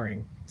kind of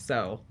boring.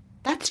 So.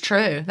 That's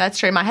true.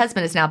 My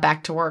husband is now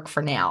back to work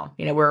for now.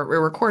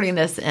 We're recording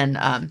this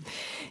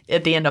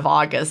at the end of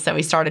August. So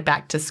he started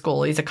back to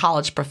school. He's a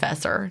college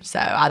professor. So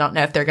I don't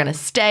know if they're going to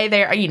stay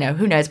there.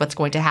 Who knows what's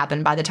going to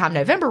happen by the time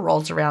November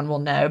rolls around, we'll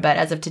know. But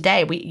as of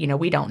today,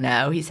 we don't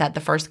know. He's had the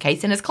first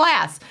case in his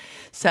class.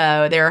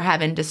 So they're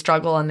having to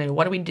struggle and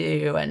what do we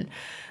do? And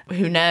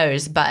who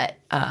knows? But,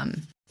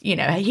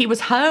 he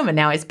was home and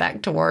now he's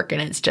back to work and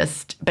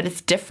but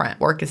it's different.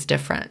 Work is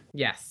different.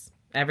 Yes.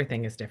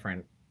 Everything is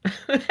different.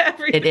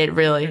 It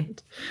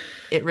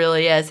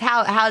really is.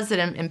 How has it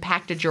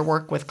impacted your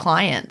work with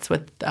clients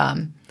with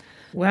the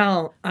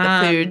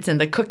foods and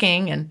the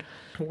cooking? And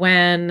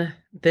when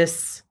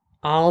this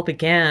all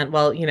began,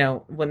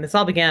 when this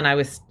all began, I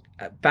was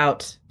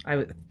about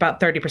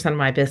 30% of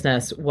my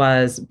business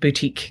was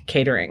boutique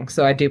catering.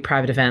 So I do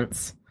private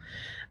events.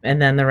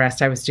 And then the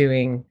rest I was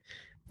doing,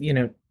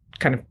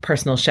 kind of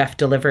personal chef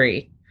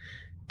delivery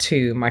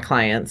to my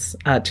clients,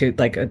 to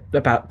like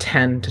about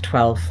 10 to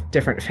 12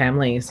 different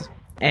families.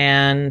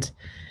 And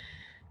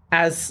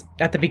as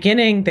at the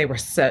beginning, they were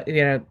so,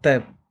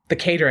 the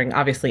catering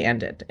obviously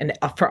ended. And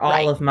for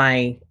all of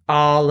my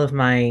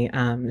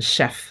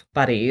chef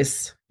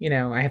buddies,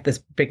 I have this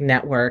big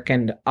network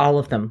and all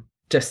of them,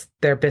 just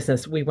their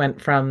business, we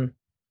went from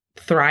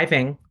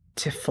thriving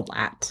to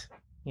flat.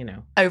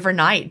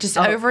 Overnight.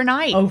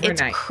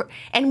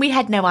 And we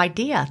had no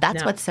idea.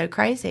 That's what's so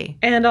crazy.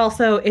 And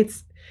also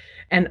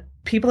And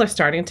people are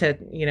starting to,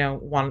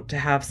 want to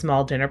have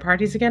small dinner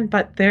parties again,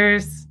 but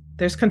there's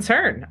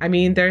concern. I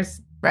mean,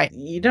 Right.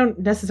 you don't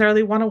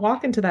necessarily want to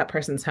walk into that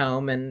person's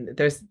home, and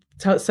there's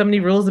so many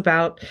rules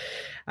about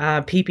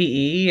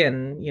PPE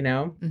and,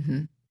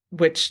 Mm-hmm.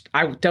 which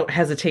I don't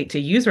hesitate to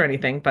use or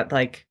anything, but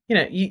like,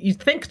 you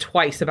think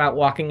twice about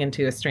walking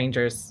into a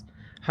stranger's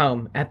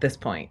home at this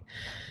point.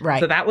 Right.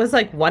 So that was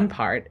like one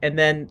part. And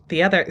then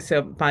the other,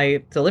 so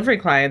my delivery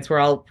clients were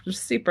all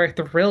super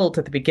thrilled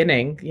at the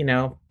beginning,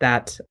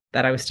 that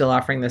I was still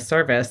offering this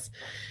service.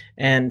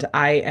 And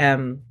I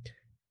am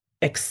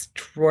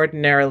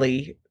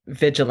extraordinarily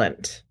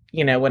vigilant,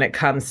 when it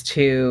comes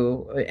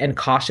to, and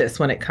cautious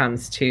when it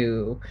comes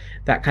to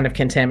that kind of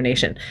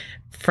contamination.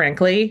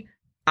 Frankly,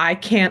 I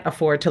can't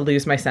afford to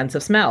lose my sense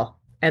of smell.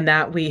 And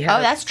that we have.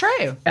 Oh, that's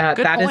true.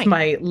 That point.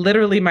 is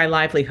literally my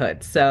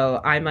livelihood.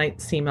 So I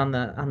might seem on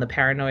the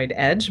paranoid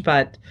edge,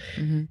 but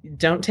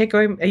don't take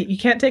away. You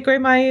can't take away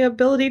my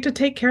ability to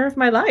take care of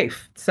my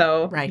life.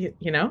 So right.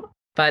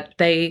 But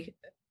a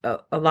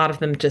lot of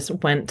them just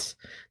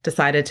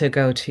decided to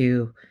go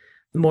to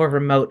more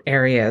remote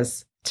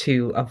areas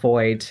to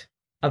avoid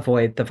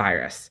the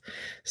virus.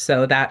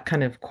 So that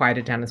kind of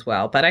quieted down as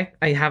well. But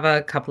I have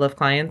a couple of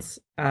clients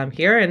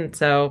here, and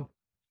so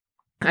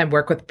I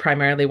work with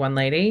primarily one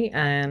lady,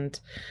 and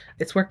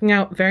it's working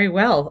out very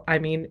well. I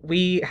mean,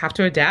 we have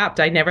to adapt.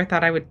 I never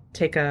thought I would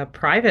take a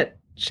private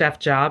chef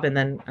job, and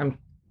then I'm,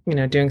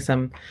 doing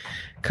some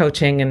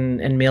coaching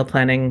and meal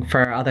planning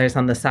for others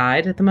on the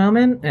side at the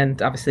moment,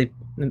 and obviously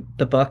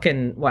the book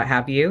and what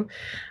have you.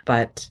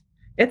 But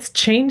it's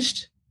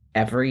changed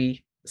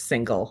every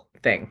single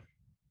thing.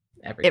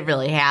 It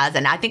really has.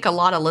 And I think a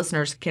lot of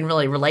listeners can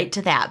really relate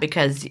to that,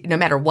 because no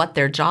matter what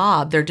their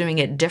job, they're doing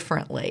it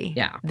differently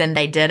than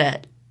they did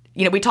it.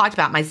 We talked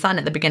about my son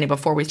at the beginning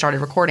before we started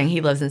recording. He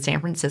lives in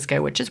San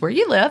Francisco, which is where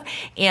you live,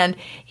 and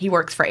he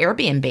works for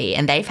Airbnb,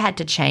 and they've had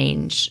to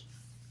change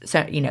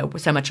so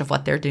much of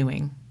what they're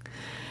doing.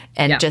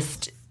 And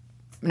just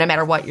no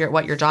matter what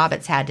your job,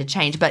 it's had to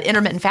change. But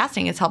intermittent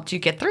fasting has helped you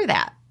get through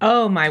that.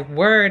 Oh, my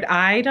word.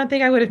 I don't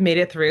think I would have made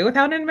it through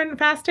without intermittent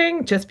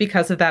fasting, just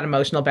because of that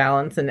emotional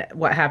balance and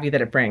what have you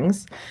that it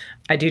brings.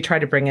 I do try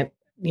to bring it,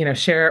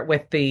 share it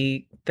with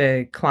the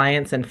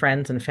clients and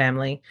friends and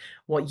family.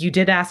 Well, you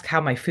did ask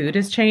how my food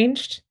has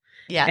changed.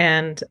 Yeah.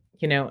 And,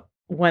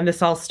 when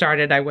this all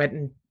started, I went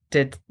and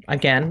did,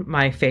 again,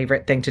 my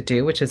favorite thing to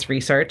do, which is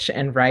research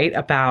and write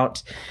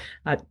about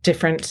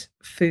different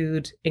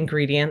food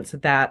ingredients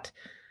that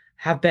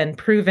have been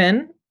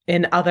proven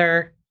in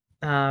other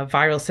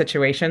viral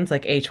situations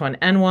like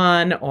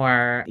H1N1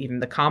 or even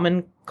the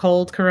common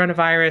cold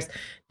coronavirus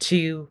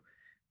to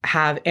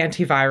have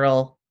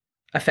antiviral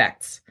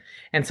effects.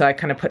 And so I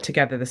kind of put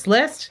together this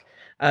list,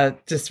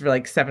 just for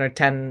like 7 or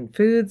 10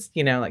 foods,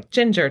 like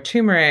ginger,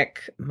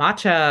 turmeric,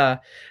 matcha.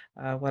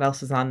 What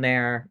else is on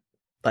there?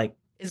 Like,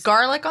 is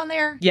garlic on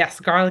there? Yes,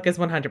 garlic is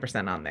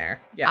 100% on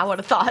there. Yes. I would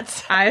have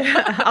thought.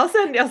 I'll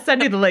send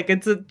you the link.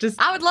 It's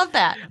just. I would love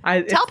that.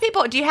 Tell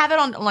people. Do you have it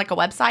on like a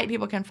website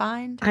people can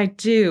find? I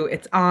do.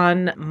 It's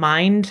on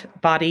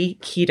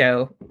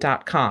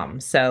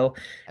mindbodyketo.com. So,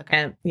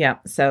 okay.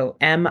 So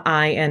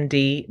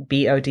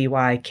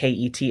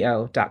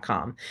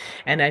mindbodyketo.com.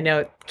 And I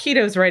know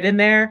keto's right in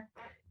there.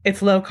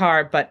 It's low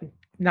carb, but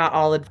not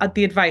all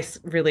the advice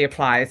really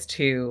applies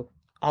to.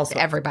 Also,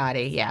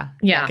 everybody, yeah,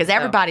 because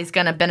everybody's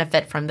going to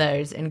benefit from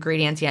those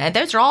ingredients. Yeah, and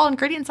those are all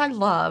ingredients I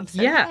love. So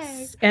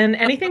yes, and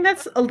anything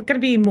that's going to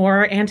be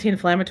more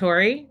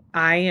anti-inflammatory,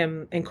 I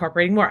am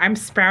incorporating more. I'm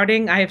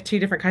sprouting. I have 2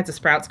 different kinds of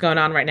sprouts going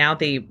on right now.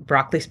 The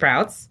broccoli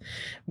sprouts,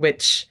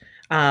 which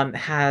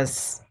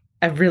has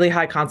a really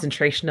high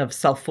concentration of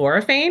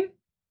sulforaphane.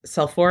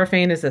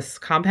 Sulforaphane is this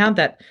compound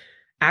that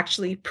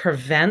actually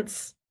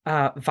prevents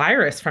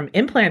virus from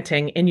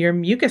implanting in your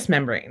mucous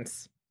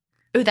membranes.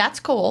 Ooh, that's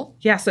cool.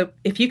 Yeah, so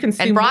if you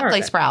consume and broccoli more of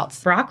it,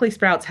 sprouts. Broccoli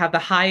sprouts have the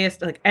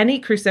highest, like any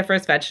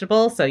cruciferous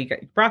vegetable, so you got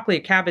broccoli,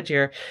 cabbage,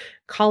 your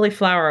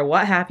cauliflower,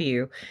 what have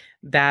you,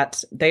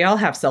 that they all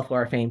have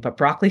sulforaphane, but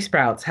broccoli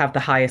sprouts have the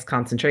highest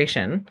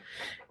concentration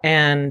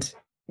and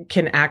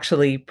can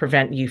actually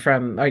prevent you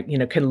from, or,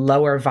 can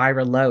lower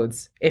viral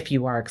loads if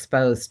you are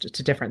exposed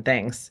to different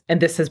things.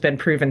 And this has been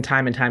proven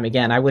time and time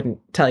again. I wouldn't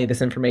tell you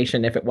this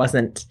information if it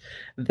wasn't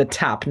the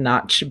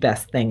top-notch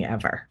best thing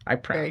ever. I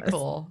promise. Very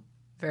cool.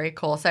 Very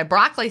cool. So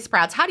broccoli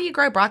sprouts. How do you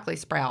grow broccoli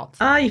sprouts?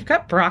 You've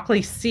got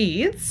broccoli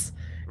seeds,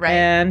 right?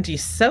 And you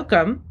soak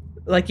them,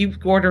 like you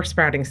order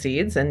sprouting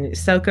seeds, and you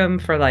soak them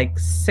for like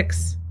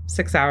six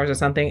hours or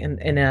something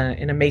in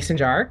a mason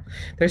jar.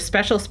 There's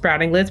special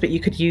sprouting lids, but you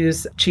could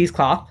use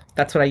cheesecloth.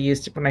 That's what I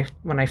used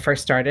when I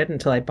first started,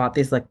 until I bought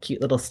these like cute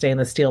little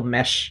stainless steel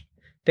mesh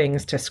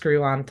things to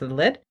screw onto the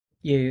lid.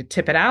 You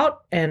tip it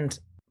out and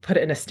put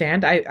it in a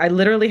stand. I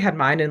literally had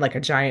mine in like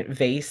a giant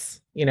vase.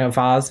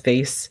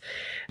 Vase,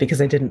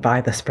 because I didn't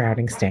buy the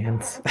sprouting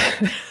stands.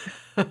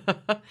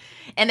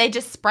 And they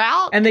just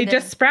sprout? And they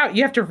just sprout.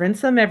 You have to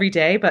rinse them every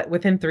day, but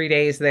within 3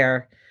 days,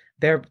 they're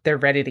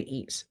ready to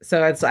eat.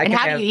 So it's like. And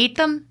how do you eat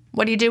them?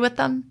 What do you do with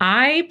them?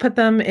 I put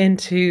them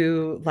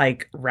into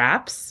like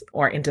wraps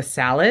or into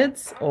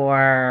salads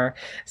or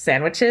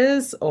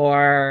sandwiches,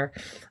 or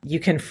you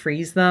can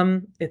freeze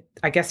them.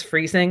 I guess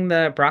freezing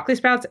the broccoli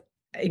sprouts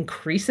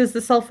increases the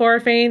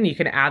sulforaphane. You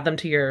can add them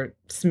to your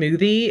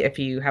smoothie if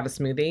you have a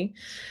smoothie.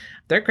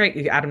 They're great.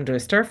 You add them to a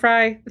stir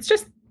fry. It's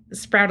just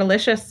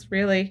Sproutalicious,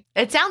 really.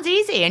 It sounds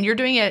easy. And you're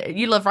doing it.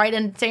 You live right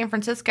in San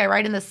Francisco,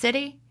 right in the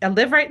city? I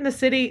live right in the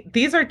city.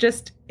 These are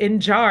just in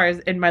jars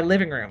in my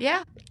living room.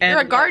 Yeah. And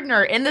you're a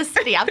gardener in the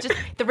city.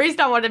 The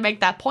reason I wanted to make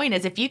that point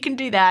is if you can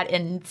do that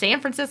in San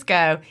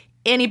Francisco,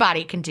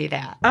 anybody can do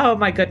that. Oh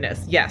my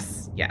goodness.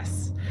 Yes.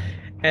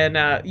 And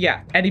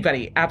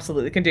anybody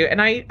absolutely can do it.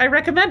 And I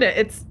recommend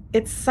it.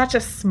 It's such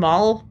a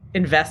small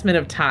investment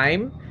of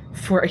time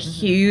for a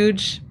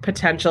huge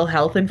potential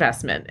health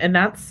investment. And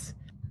that's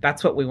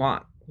what we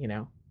want,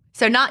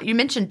 So you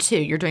mentioned 2.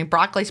 You're doing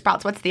broccoli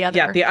sprouts. What's the other?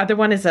 Yeah, the other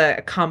one is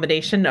a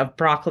combination of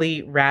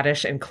broccoli,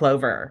 radish, and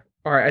clover,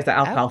 or as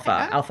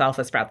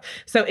alfalfa sprouts.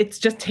 So it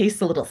just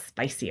tastes a little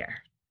spicier,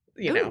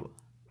 Ooh.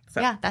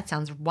 So. Yeah, that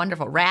sounds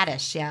wonderful.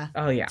 Radish, yeah.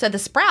 Oh, yeah. So the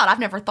sprout, I've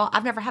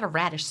never had a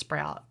radish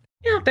sprout.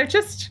 Yeah, they're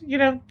just,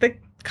 they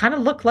kind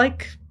of look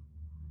like,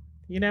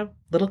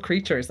 little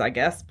creatures, I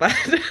guess. But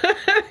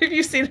if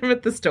you've seen them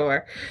at the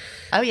store.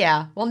 Oh,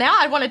 yeah. Well, now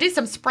I want to do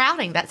some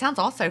sprouting. That sounds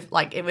also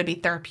like it would be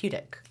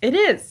therapeutic. It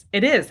is.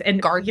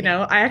 And, gardening.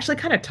 I actually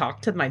kind of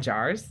talk to my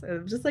jars.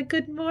 I'm just like,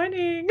 good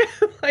morning.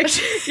 Like,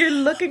 you're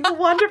looking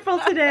wonderful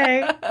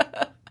today.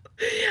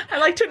 I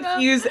like to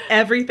infuse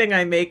everything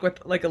I make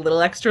with like a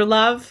little extra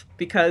love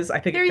because I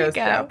think it goes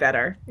out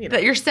better.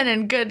 That you're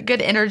sending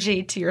good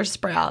energy to your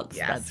sprouts.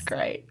 Yes. That's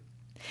great.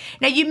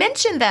 Now, you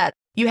mentioned that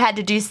you had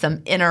to do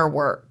some inner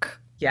work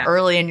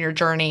early in your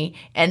journey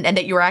and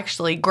that you were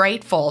actually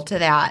grateful to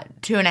that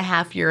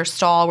 2.5-year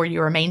stall where you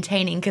were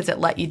maintaining because it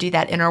let you do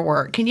that inner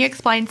work. Can you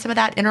explain some of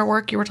that inner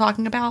work you were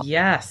talking about?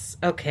 Yes.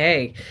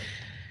 Okay.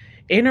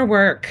 Inner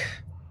work.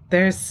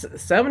 There's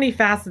so many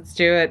facets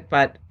to it,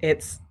 but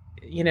it's,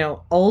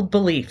 old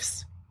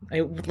beliefs.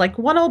 Like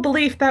one old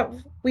belief that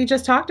we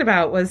just talked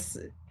about was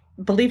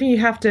believing you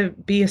have to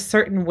be a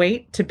certain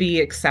weight to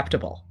be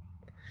acceptable.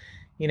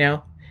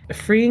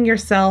 Freeing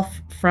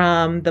yourself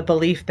from the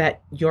belief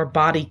that your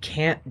body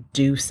can't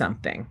do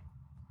something.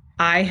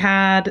 I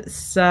had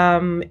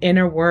some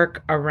inner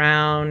work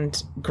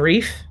around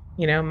grief.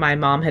 My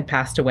mom had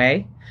passed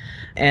away,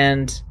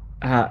 and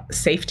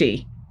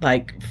safety,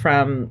 like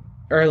from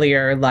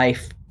earlier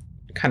life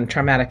kind of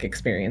traumatic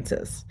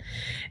experiences.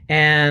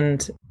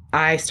 And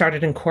I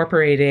started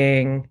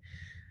incorporating,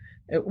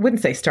 I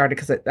wouldn't say started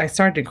because I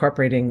started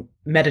incorporating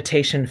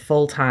meditation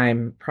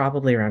full-time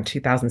probably around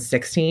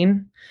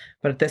 2016.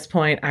 But at this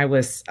point,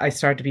 I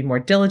started to be more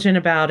diligent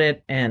about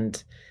it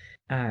and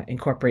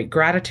incorporate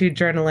gratitude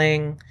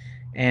journaling.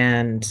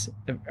 And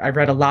I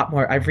read a lot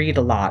more. I read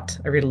a lot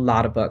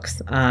of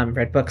books.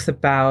 Read books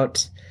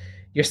about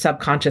your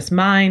subconscious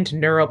mind,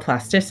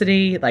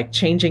 neuroplasticity, like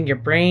changing your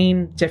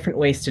brain, different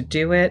ways to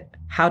do it.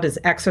 How does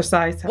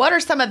exercise? What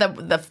are some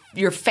of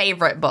your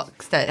favorite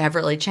books that have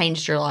really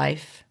changed your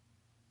life?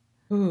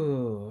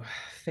 Ooh,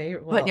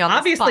 favorite. Well,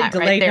 obviously,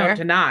 Delay, Don't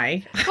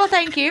Deny. Well,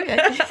 thank you.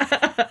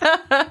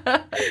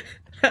 That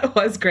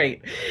was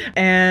great.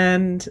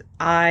 And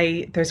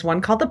there's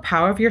one called The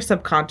Power of Your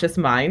Subconscious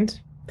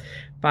Mind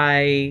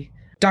by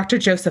Dr.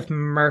 Joseph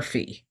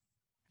Murphy.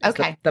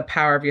 Okay. The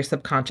Power of Your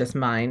Subconscious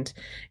Mind.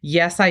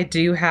 Yes, I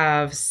do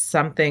have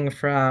something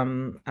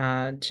from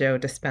Joe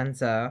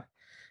Dispenza.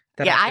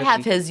 I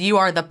have his You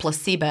Are the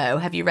Placebo.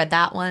 Have you read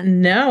that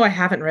one? No, I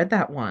haven't read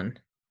that one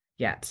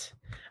yet.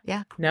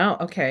 Yeah. No,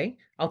 okay.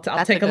 I'll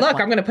take a look.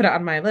 I'm going to put it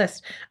on my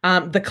list.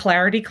 The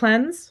Clarity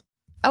Cleanse.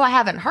 Oh, I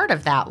haven't heard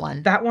of that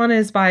one. That one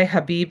is by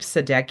Habib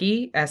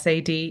Sadeghi,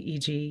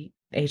 Sadeghi,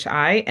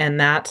 and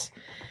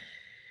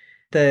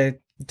the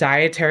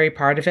dietary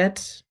part of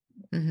it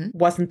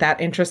wasn't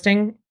that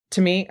interesting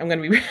to me. I'm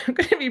going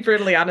to be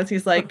brutally honest.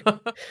 He's like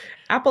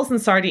apples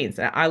and sardines.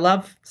 I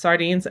love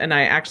sardines and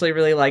I actually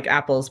really like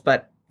apples,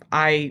 but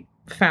I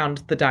found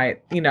the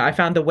diet, I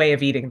found the way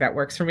of eating that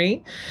works for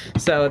me.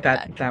 So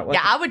that was.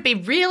 Yeah, I would be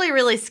really,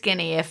 really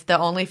skinny if the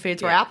only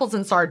foods were apples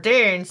and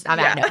sardines. I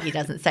mean, I know he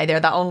doesn't say they're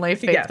the only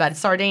foods, but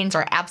sardines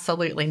are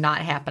absolutely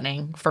not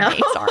happening for me.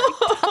 Sorry.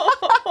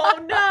 Oh,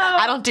 no.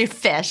 I don't do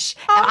fish.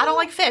 I don't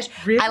like fish.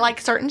 Really? I like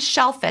certain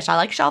shellfish. I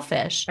like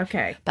shellfish.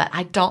 Okay. But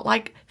I don't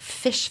like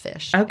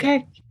fish.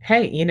 Okay.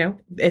 Hey,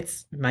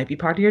 it might be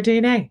part of your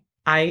DNA.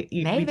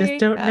 We just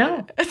don't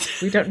know.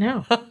 We don't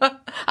know.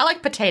 I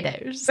like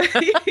potatoes.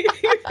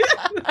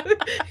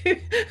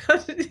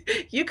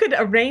 You could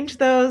arrange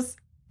those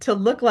to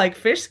look like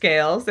fish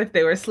scales if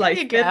they were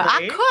sliced thinly.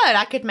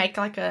 I could make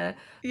like a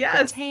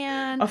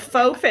tan. A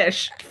faux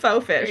fish.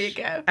 There you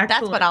go. Excellent.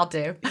 That's what I'll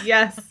do.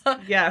 Yes.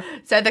 Yeah.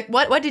 So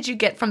what did you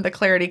get from the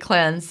Clarity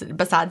Cleanse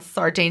besides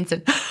sardines?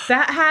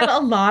 That had a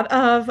lot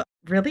of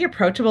really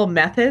approachable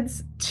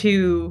methods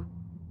to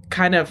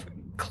kind of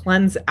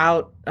cleanse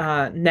out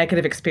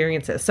negative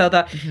experiences. So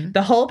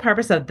the whole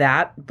purpose of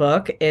that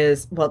book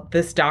is, well,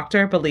 this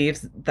doctor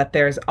believes that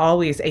there's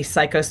always a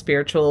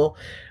psycho-spiritual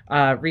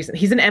reason.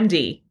 He's an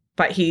MD,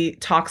 but he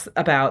talks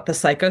about the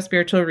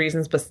psycho-spiritual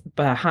reasons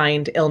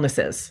behind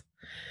illnesses.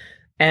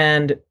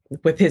 And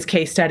with his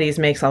case studies,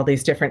 makes all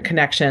these different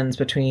connections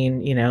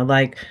between,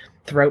 like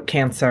throat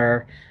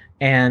cancer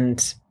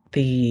and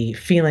the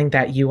feeling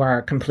that you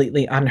are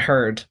completely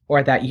unheard,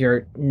 or that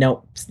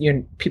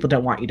people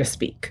don't want you to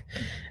speak.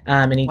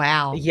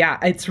 Wow. Yeah,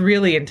 it's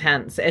really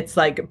intense. It's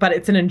like, but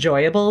it's an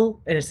enjoyable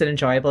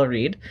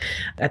read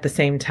at the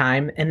same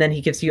time. And then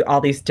he gives you all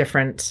these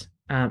different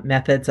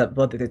methods of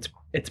whether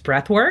it's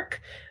breath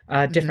work,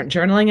 different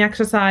journaling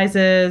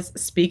exercises,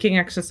 speaking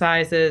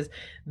exercises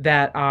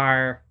that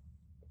are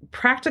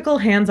practical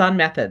hands-on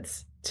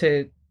methods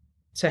to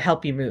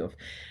help you move.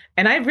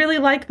 And I really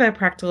like the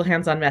practical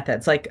hands-on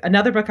methods. Like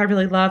another book I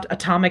really loved,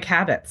 Atomic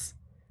Habits.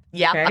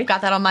 Yeah, okay? I've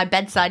got that on my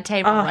bedside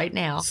table right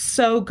now.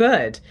 So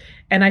good.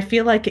 And I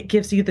feel like it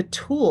gives you the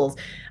tools.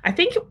 I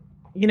think,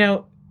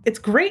 it's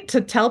great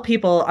to tell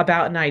people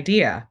about an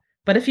idea,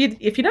 but if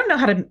you don't know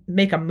how to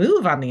make a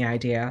move on the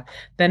idea,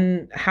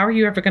 then how are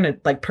you ever going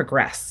to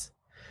progress?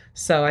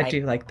 So I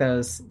do like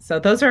those. So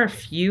those are a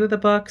few of the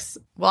books.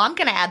 Well, I'm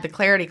going to add the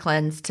Clarity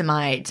Cleanse to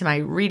my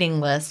reading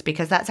list,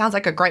 because that sounds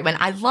like a great one.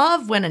 I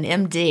love when an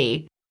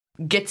MD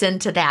gets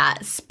into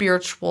that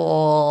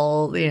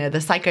spiritual, the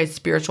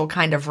psycho-spiritual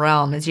kind of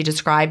realm, as you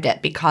described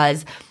it,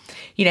 because,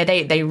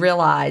 they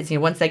realize,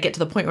 once they get to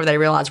the point where they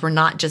realize we're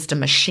not just a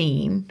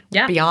machine,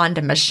 beyond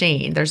a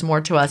machine, there's more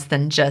to us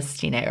than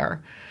just,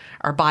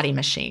 our body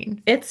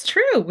machine. It's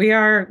true. We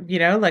are,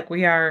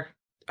 we are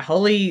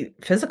wholly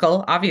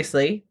physical,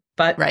 obviously.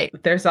 But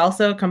there's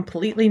also a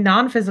completely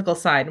non-physical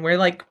side, and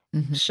we're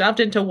shoved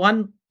into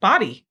one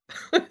body.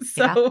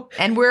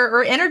 And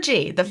we're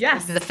energy. The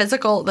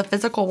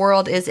physical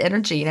world is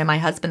energy. My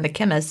husband, the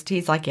chemist,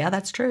 he's like, yeah,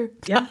 that's true.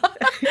 Yeah.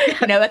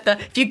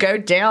 If you go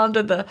down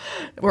to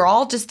we're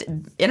all just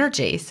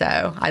energy.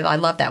 So I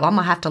love that. Well, I'm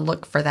gonna have to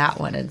look for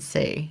that one and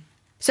see.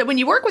 So when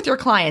you work with your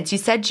clients, you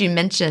said you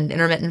mentioned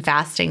intermittent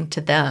fasting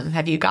to them.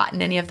 Have you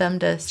gotten any of them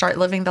to start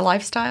living the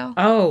lifestyle?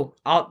 Oh,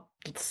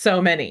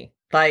 so many.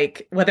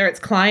 Like whether it's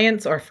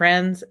clients or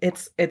friends,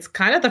 it's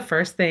kind of the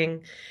first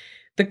thing.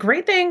 The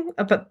great thing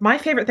about my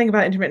favorite thing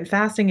about intermittent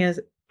fasting is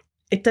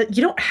you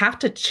don't have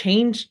to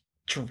change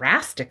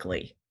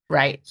drastically.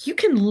 Right. You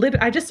can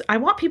I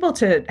want people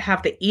to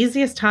have the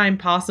easiest time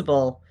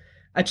possible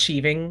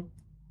achieving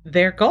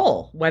their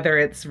goal, whether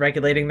it's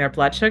regulating their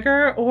blood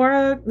sugar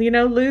or,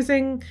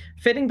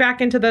 fitting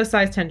back into those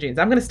size 10 jeans.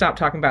 I'm going to stop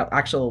talking about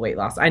actual weight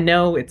loss. I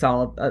know it's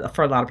all,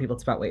 for a lot of people,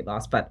 it's about weight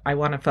loss, but I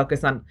want to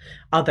focus on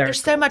other.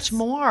 There's so much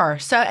more.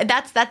 So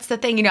that's the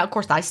thing, of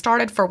course I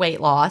started for weight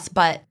loss,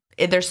 but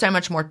there's so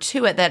much more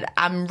to it that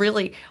I'm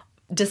really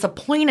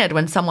disappointed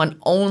when someone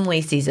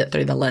only sees it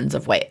through the lens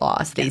of weight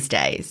loss these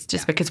days,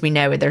 just because we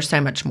know there's so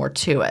much more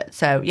to it.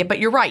 So but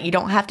you're right. You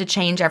don't have to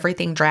change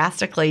everything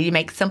drastically. You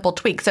make simple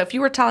tweaks. So if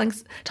you were talking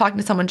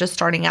to someone just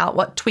starting out,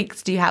 what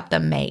tweaks do you have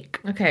them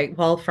make? Okay.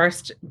 Well,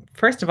 first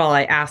of all,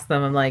 I ask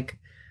them, I'm like,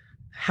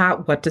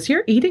 what does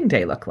your eating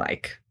day look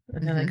like?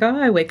 And they're like,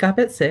 I wake up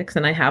at 6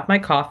 and I have my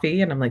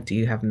coffee. And I'm like, do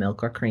you have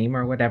milk or cream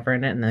or whatever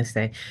in it? And they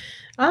say,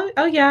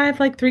 oh yeah, I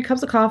have 3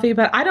 cups of coffee,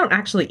 but I don't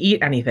actually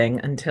eat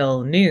anything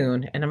until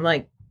noon. And I'm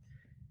like,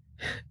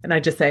 and I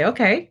just say,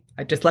 okay.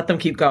 I just let them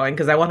keep going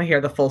because I want to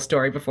hear the full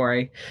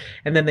story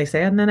and then they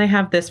say, and then I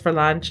have this for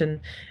lunch and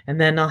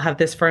then I'll have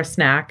this for a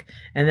snack.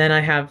 And then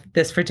I have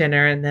this for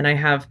dinner. And then I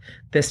have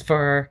this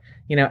for,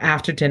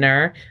 after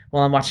dinner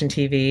while I'm watching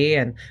TV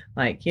and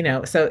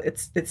so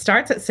it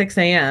starts at 6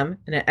 a.m.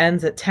 and it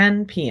ends at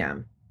 10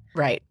 p.m.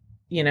 Right.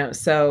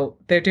 So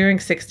they're doing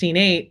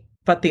 16-8,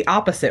 but the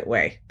opposite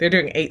way. They're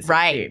doing 8-16,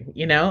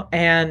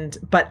 right.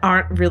 But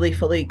aren't really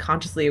fully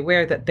consciously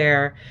aware that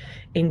they're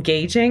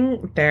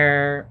engaging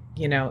their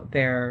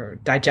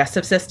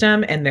digestive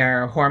system and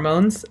their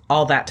hormones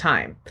all that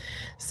time.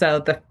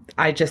 So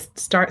I just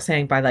start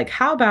saying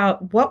how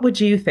about, what would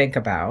you think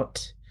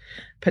about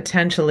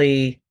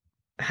potentially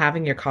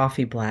having your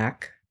coffee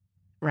black?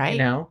 Right.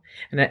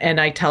 And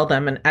I tell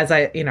them, and as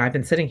I've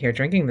been sitting here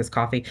drinking this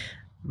coffee,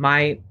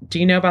 do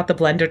you know about the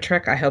blender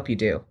trick? I hope you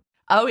do.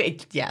 Oh,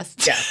 yes.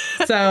 Yeah.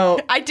 So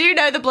I do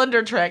know the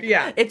blender trick.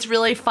 Yeah. It's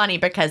really funny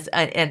because,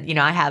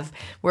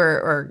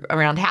 we're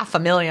around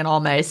 500,000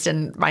 almost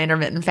in my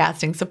intermittent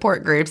fasting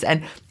support groups.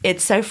 And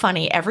it's so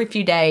funny. Every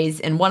few days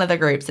in one of the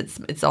groups,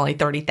 it's only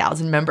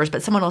 30,000 members,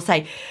 but someone will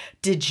say,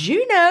 did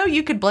you know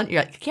you could blend?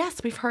 You're like,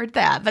 yes, we've heard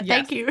that, but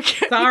thank you.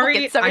 Sorry.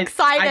 People get so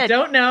excited. I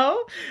don't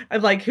know.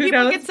 I'm like, who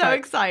knows? People get so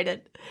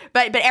excited.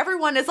 But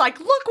everyone is like,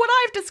 look what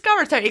I've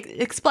discovered. So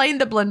explain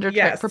the blender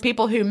trick for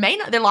people who may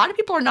not. A lot of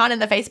people are not in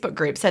the Facebook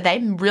group, so they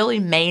really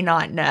may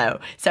not know.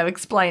 So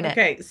explain it.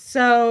 Okay,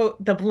 so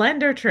the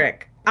blender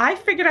trick. I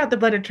figured out the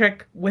blender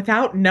trick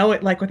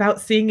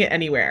without seeing it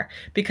anywhere,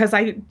 because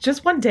I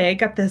just one day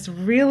got this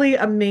really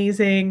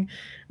amazing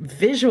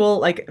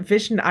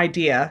vision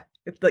idea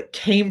that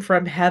came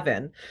from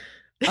heaven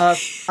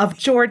of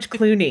George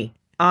Clooney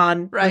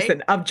on, Right.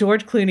 listen, of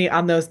George Clooney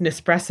on those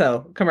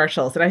Nespresso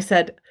commercials. And I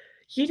said,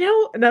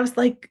 and I was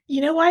like, you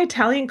know why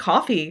Italian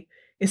coffee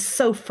is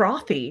so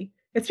frothy?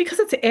 It's because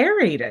it's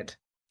aerated.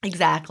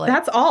 Exactly.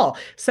 That's all.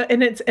 So,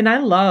 and I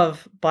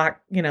love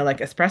black, like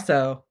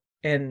espresso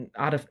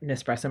out of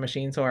Nespresso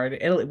machines or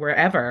Italy,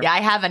 wherever. Yeah,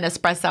 I have an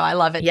espresso. I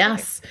love it.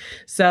 Yes. Too.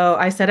 So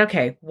I said,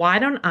 okay, why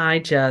don't I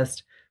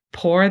just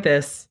pour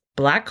this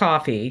black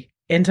coffee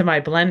into my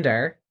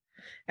blender,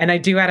 and I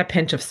do add a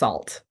pinch of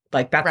salt.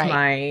 Like that's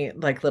my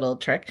little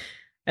trick.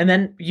 And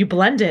then you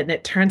blend it and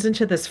it turns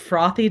into this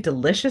frothy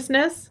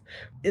deliciousness.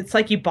 It's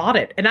like you bought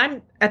it.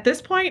 And at this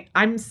point,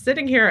 I'm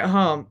sitting here at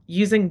home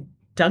using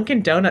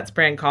Dunkin' Donuts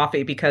brand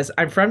coffee because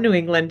I'm from New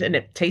England and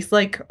it tastes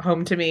like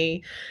home to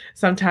me.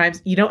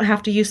 Sometimes you don't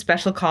have to use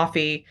special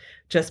coffee.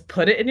 Just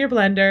put it in your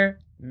blender,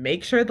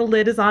 make sure the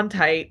lid is on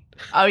tight.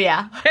 Oh,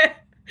 yeah.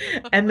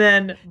 And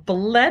then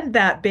blend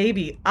that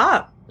baby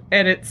up.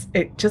 And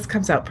it just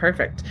comes out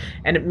perfect.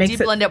 And it makes Do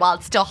you blend it while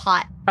it's still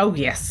hot? Oh,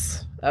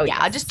 yes. Oh,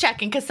 yeah. Yes. Just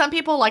checking because some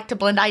people like to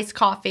blend iced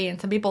coffee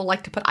and some people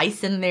like to put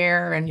ice in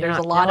there. And there's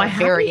a lot of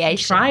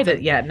variation. I haven't tried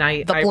it yet. And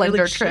I blender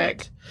really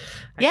trick.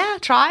 Yeah,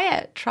 try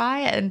it.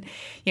 And,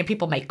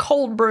 people make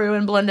cold brew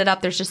and blend it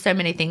up. There's just so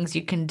many things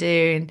you can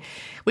do. And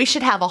we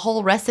should have a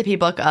whole recipe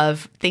book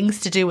of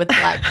things to do with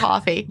black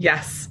coffee.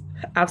 Yes,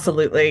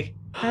 absolutely.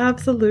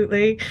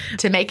 Absolutely.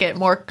 To make it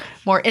more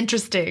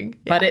interesting.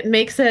 But it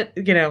makes it,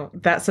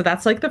 so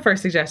that's like the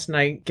first suggestion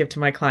I give to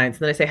my clients.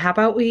 And then I say, how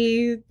about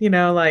we,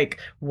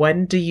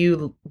 when are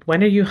you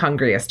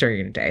hungriest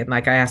during the day? And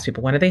like I ask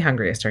people, when are they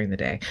hungriest during the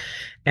day?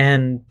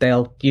 And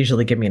they'll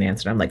usually give me an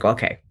answer. And I'm like,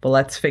 okay, well,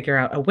 let's figure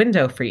out a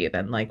window for you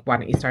then. Like, why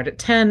don't you start at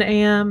 10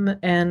 a.m.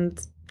 and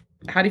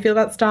how do you feel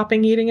about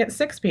stopping eating at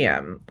 6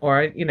 p.m.?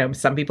 Or,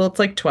 some people it's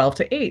like 12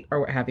 to 8 or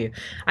what have you.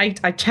 I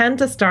tend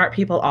to start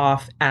people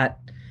off at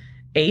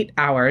 8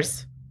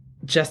 hours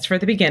just for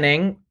the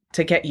beginning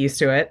to get used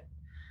to it.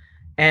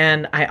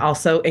 And I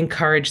also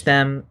encourage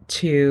them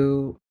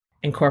to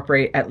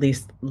incorporate at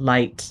least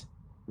light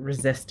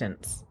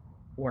resistance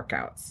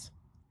workouts.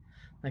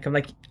 Like I'm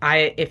like,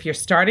 if you're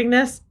starting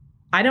this,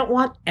 I don't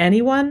want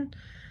anyone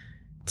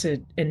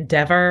to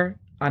endeavor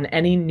on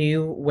any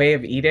new way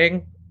of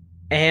eating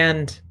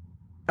and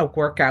a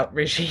workout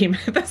regime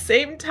at the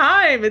same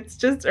time. It's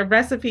just a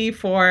recipe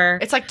for...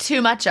 It's like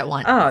too much at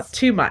once. Oh,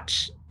 too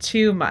much.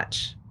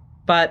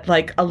 But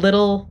like a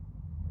little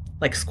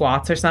like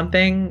squats or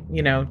something,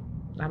 I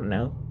don't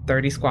know,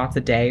 30 squats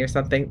a day or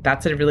something.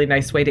 That's a really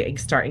nice way to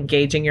start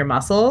engaging your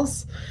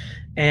muscles.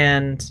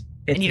 And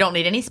you don't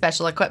need any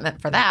special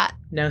equipment for that.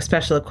 No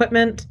special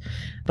equipment,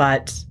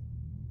 but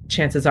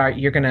chances are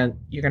you're going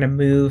to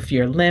move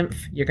your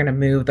lymph, you're going to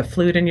move the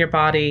fluid in your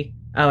body.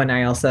 Oh, and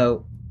I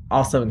also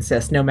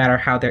insist no matter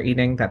how they're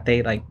eating that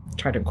they like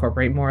try to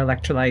incorporate more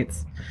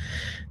electrolytes.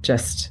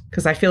 Just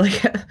because I feel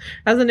like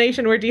as a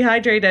nation, we're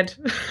dehydrated.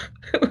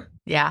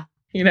 Yeah.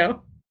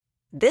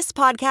 This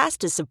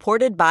podcast is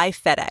supported by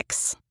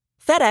FedEx.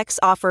 FedEx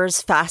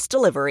offers fast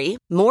delivery,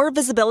 more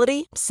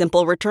visibility,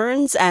 simple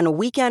returns, and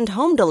weekend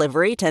home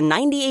delivery to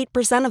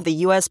 98% of the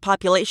U.S.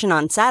 population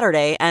on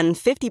Saturday and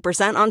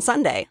 50% on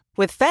Sunday.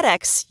 With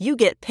FedEx, you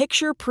get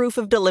picture proof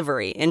of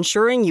delivery,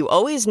 ensuring you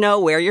always know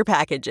where your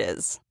package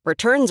is.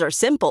 Returns are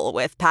simple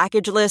with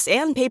packageless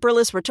and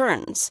paperless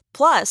returns.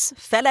 Plus,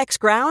 FedEx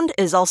Ground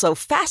is also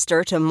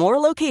faster to more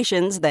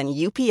locations than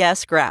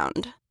UPS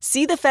Ground.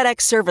 See the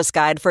FedEx service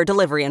guide for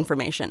delivery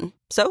information.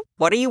 So,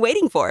 what are you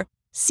waiting for?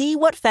 See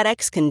what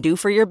FedEx can do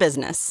for your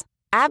business.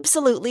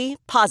 Absolutely,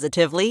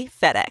 positively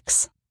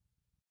FedEx.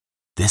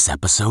 This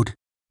episode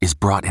is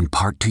brought in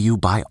part to you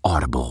by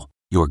Audible,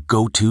 your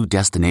go-to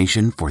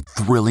destination for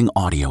thrilling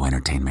audio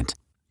entertainment.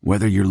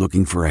 Whether you're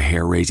looking for a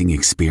hair-raising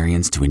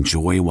experience to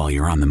enjoy while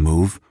you're on the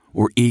move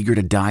or eager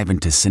to dive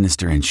into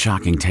sinister and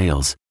shocking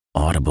tales,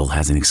 Audible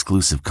has an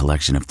exclusive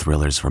collection of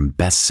thrillers from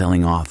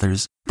best-selling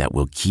authors that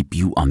will keep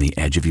you on the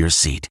edge of your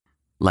seat.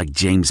 Like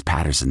James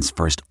Patterson's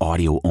first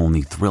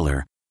audio-only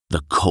thriller,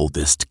 The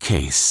Coldest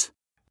Case.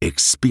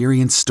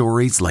 Experience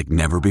stories like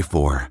never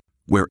before,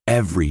 where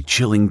every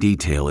chilling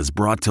detail is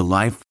brought to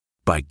life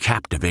by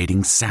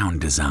captivating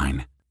sound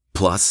design.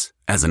 Plus,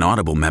 as an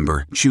Audible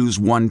member, choose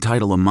one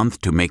title a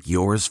month to make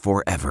yours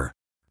forever.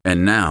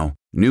 And now,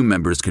 new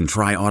members can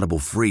try Audible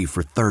free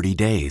for 30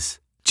 days.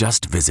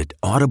 Just visit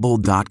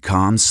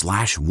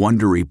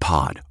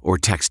audible.com/WonderyPod or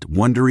text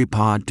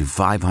WonderyPod to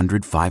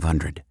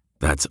 500-500.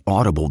 That's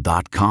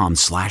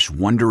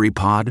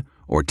audible.com/WonderyPod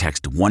or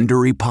text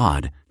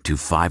WonderyPod to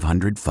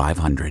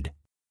 500-500.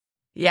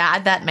 Yeah,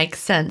 that makes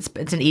sense.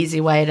 It's an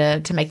easy way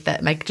to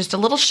make just a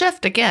little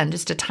shift again,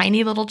 just a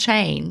tiny little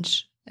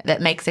change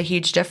that makes a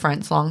huge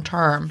difference long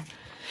term.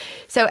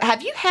 So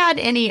have you had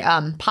any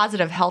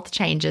positive health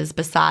changes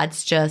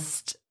besides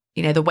just,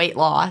 the weight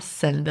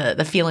loss and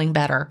the feeling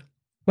better?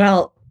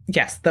 Well,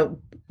 yes, the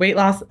weight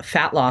loss,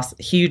 fat loss,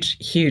 huge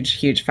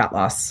fat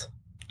loss.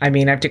 I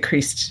mean, I've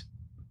decreased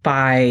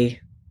by,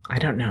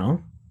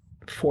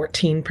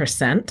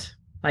 14%.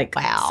 Like,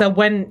 wow. So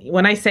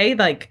when I say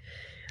like,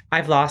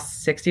 I've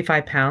lost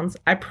 65 pounds.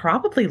 I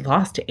probably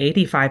lost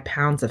 85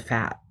 pounds of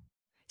fat.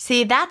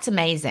 See, that's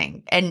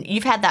amazing. And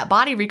you've had that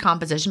body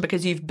recomposition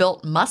because you've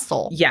built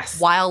muscle Yes.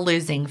 while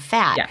losing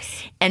fat.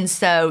 Yes. And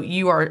so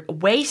you are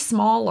way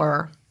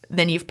smaller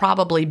than you've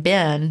probably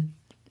been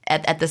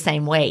at the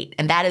same weight.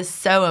 And that is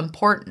so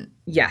important.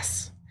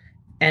 Yes.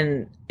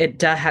 And it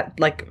does have,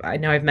 like, I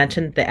know I've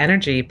mentioned the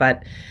energy,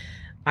 but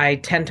I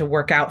tend to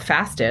work out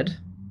fasted.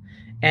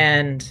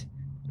 And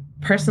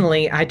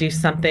personally, I do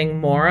something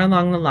more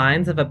along the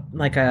lines of a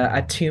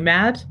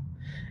 2MAD,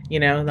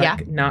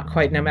 not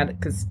quite nomadic,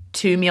 because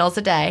 2 meals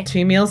a day.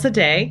 2 meals a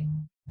day,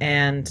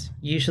 and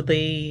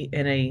usually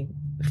in a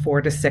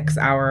 4 to 6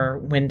 hour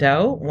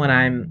window when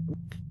I'm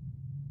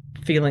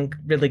feeling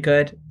really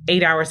good.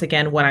 8 hours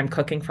again when I'm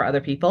cooking for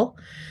other people,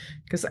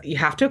 because you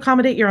have to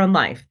accommodate your own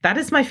life. That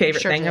is my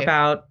favorite thing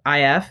about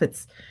IF.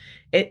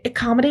 It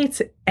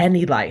accommodates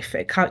any life,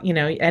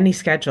 any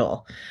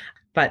schedule.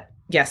 But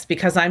yes,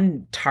 because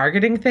I'm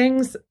targeting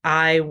things,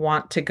 I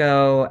want to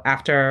go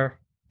after,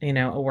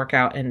 a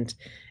workout and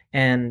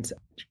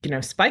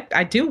spike.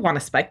 I do want to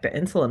spike the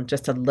insulin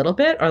just a little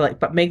bit,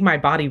 but make my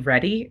body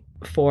ready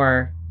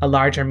for a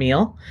larger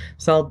meal.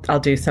 So I'll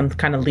do some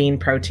kind of lean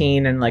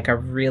protein and like a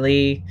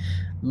really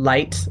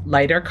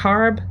lighter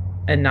carb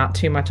and not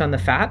too much on the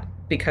fat,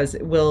 because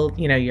it will,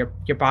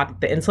 your body,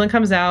 the insulin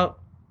comes out.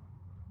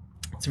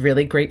 It's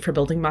really great for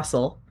building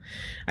muscle.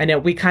 I know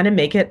we kind of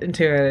make it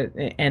into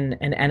an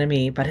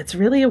enemy, but it's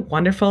really a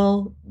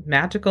wonderful,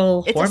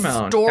 magical hormone. It's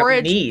a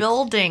storage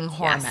building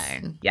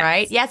hormone, yes.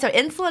 right? Yeah, so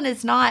insulin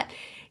is not,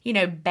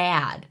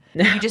 bad.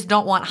 You just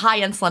don't want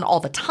high insulin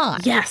all the time.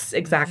 Yes,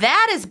 exactly.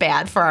 That is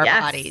bad for our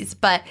bodies.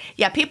 But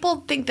yeah,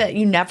 people think that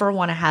you never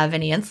want to have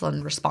any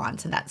insulin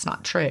response, and that's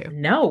not true.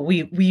 No,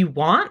 we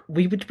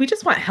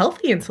just want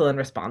healthy insulin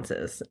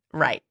responses.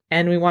 Right.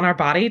 And we want our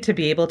body to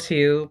be able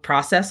to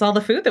process all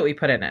the food that we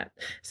put in it.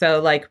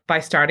 So like by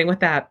starting with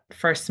that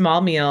first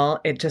small meal,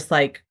 it just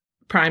like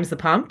primes the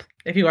pump,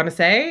 if you want to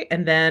say.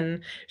 And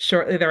then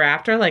shortly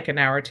thereafter, like an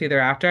hour or two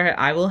thereafter,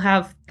 I will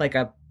have like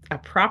a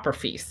proper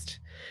feast.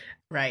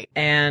 Right.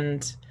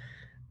 And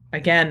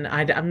again,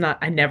 I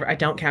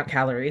don't count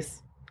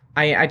calories.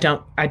 I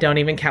don't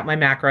even count my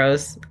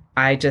macros.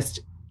 I just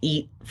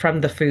eat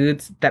from the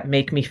foods that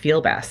make me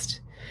feel best.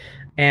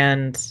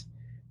 And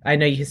I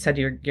know you said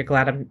you're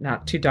glad I'm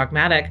not too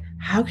dogmatic.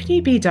 How can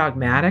you be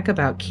dogmatic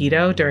about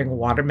keto during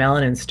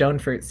watermelon and stone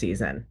fruit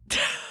season?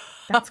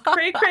 That's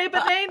cray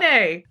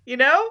banana,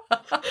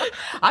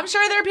 I'm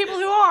sure there are people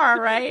who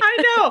are, right? I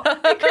know.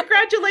 And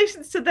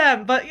congratulations to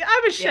them. But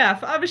I'm a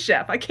chef. I'm a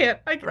chef. I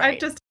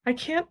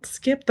can't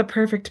skip the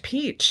perfect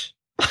peach.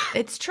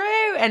 It's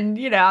true. And,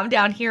 I'm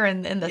down here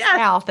in the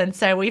South. And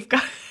so we've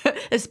got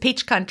this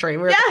peach country.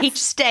 We're the peach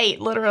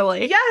state,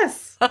 literally.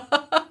 Yes.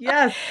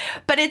 Yes.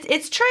 But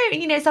it's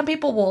true. Some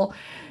people will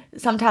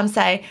sometimes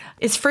say,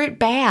 is fruit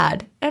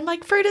bad? And I'm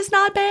like, fruit is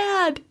not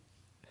bad.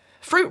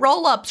 Fruit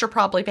roll-ups are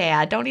probably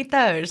bad. Don't eat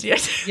those.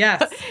 Yes.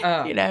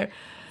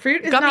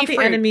 Fruit is gummy not the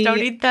fruit, enemy. Don't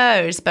eat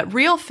those. But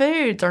real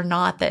foods are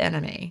not the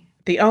enemy.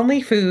 The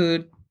only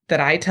food that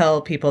I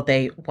tell people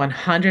they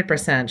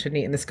 100% shouldn't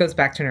eat, and this goes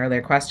back to an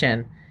earlier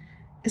question,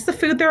 is the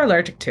food they're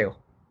allergic to.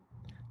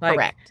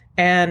 Correct.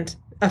 And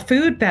a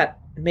food that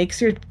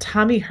makes your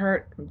tummy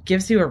hurt,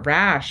 gives you a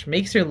rash,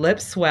 makes your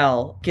lips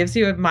swell, gives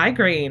you a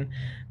migraine,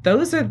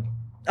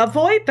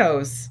 avoid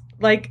those.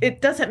 Like,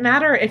 it doesn't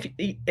matter if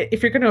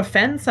you're going to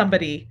offend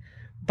somebody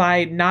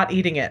by not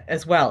eating it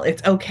as well.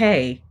 It's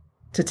okay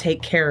to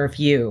take care of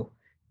you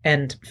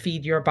and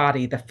feed your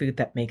body the food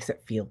that makes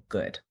it feel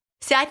good.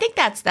 See, I think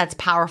that's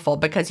powerful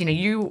because,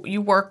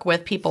 you work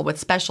with people with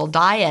special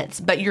diets,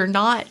 but you're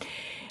not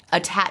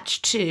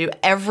attached to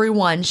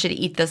everyone should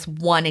eat this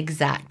one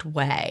exact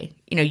way.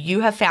 You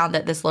have found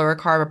that this lower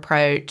carb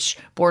approach,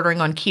 bordering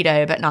on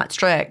keto but not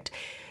strict,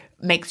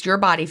 makes your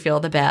body feel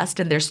the best,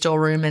 and there's still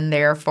room in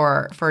there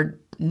for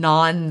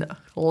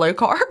non-low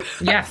carb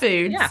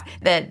foods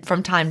that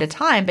from time to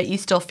time, but you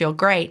still feel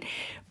great.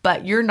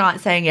 But you're not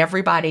saying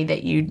everybody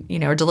that you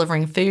are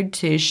delivering food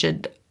to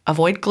should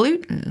avoid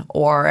gluten,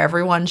 or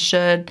everyone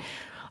should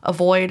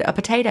avoid a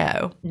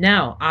potato.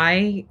 No,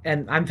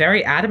 I'm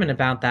very adamant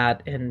about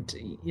that. And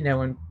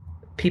when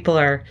people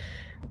are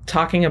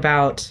talking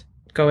about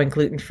going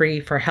gluten-free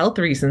for health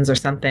reasons or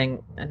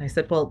something. And I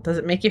said, well, does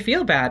it make you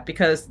feel bad?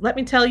 Because let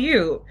me tell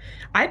you,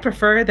 I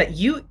prefer that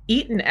you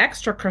eat an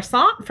extra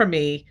croissant for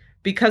me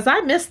because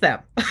I miss them.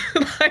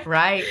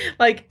 Right.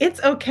 Like,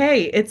 it's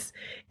okay.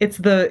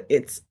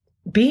 It's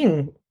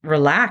being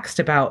relaxed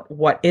about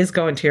what is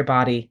going to your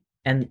body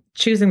and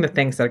choosing the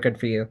things that are good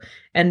for you.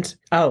 And,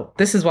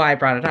 this is why I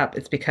brought it up.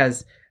 It's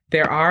because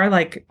there are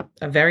like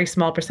a very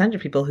small percentage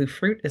of people who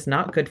fruit is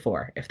not good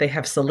for if they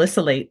have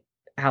salicylate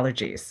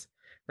allergies.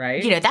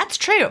 Right? That's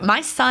true.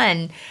 My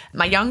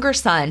younger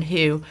son,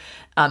 who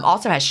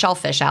also has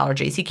shellfish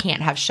allergies, he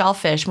can't have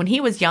shellfish. When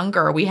he was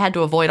younger, we had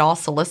to avoid all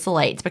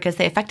salicylates because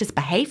they affect his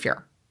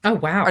behavior. Oh,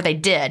 wow. Or they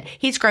did.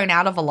 He's grown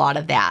out of a lot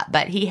of that,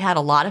 but he had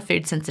a lot of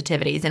food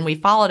sensitivities. And we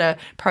followed a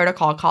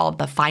protocol called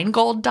the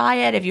Feingold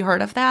diet. Have you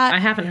heard of that? I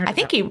haven't heard of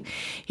that. I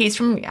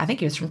think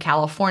he was from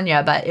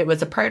California, but it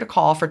was a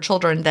protocol for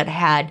children that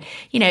had,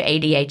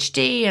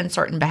 ADHD and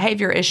certain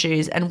behavior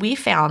issues. And we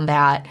found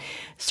that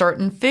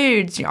certain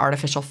foods,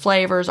 artificial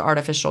flavors,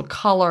 artificial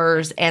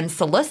colors, and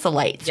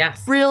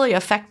salicylates really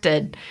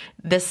affected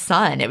this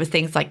son. It was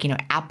things like,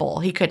 apple.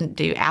 He couldn't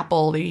do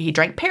apple. He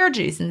drank pear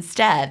juice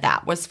instead.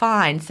 That was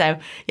fine. So,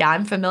 yeah,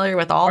 I'm familiar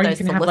with all those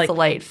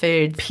salicylate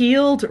foods.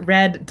 Peeled,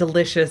 red,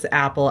 delicious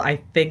apple, I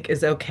think,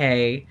 is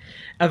okay.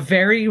 A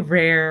very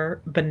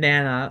rare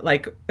banana,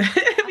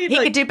 he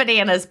could do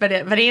bananas, but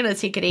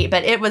bananas he could eat.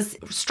 But it was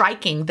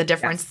striking the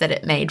difference that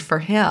it made for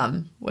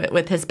him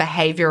with his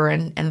behavior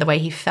and the way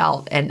he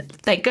felt. And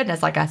thank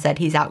goodness, like I said,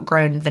 he's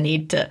outgrown the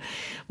need to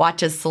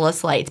watch his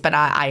salicylates. But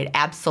I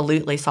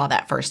absolutely saw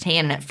that firsthand.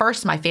 And at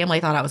first, my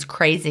family thought I was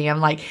crazy. I'm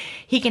like,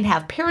 he can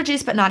have pear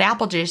juice, but not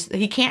apple juice.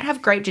 He can't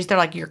have grape juice. They're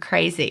like, you're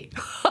crazy.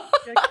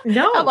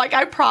 No, I'm like,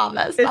 I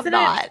promise, I'm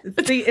not.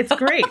 See, it's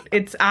great.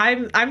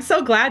 I'm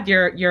so glad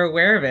you're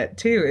aware of it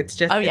too. It's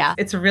just,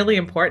 it's really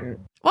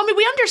important. Well, I mean,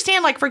 we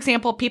understand, like, for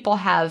example, people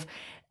have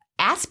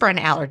aspirin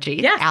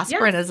allergies. Yes,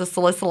 aspirin is a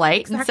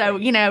salicylate.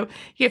 Exactly. And so,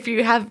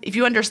 if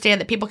you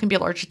understand that people can be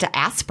allergic to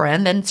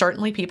aspirin, then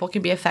certainly people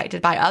can be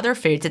affected by other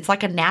foods. It's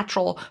like a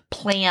natural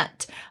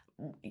plant.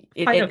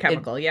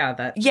 Phytochemical,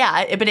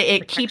 but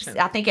it keeps,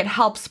 I think it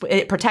helps,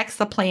 it protects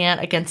the plant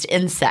against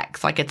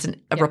insects, like it's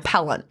a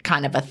repellent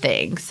kind of a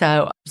thing.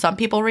 So some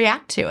people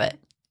react to it.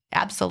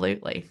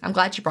 Absolutely. I'm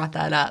glad you brought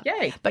that up.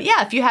 Yay. But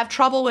yeah, if you have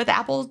trouble with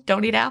apples,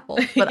 don't eat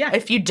apples. But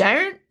if you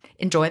don't,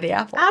 enjoy the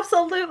apple.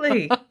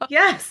 Absolutely.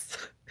 Yes.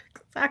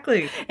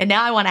 Exactly. And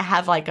now I want to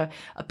have like a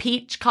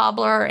peach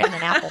cobbler and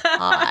an apple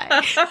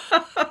pie.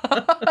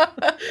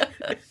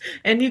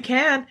 And you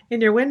can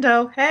in your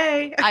window.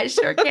 Hey. I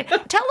sure can.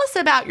 Tell us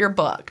about your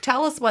book.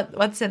 Tell us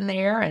what's in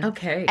there. And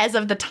okay. As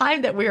of the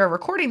time that we are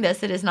recording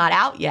this, it is not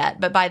out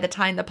yet. But by the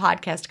time the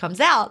podcast comes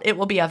out, it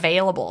will be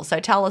available. So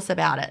tell us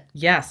about it.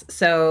 Yes.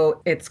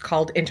 So it's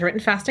called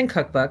Intermittent Fasting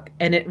Cookbook.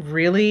 And it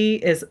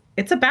really is,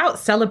 it's about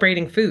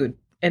celebrating food,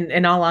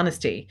 in all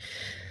honesty.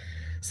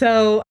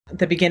 So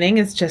the beginning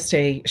is just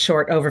a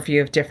short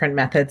overview of different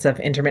methods of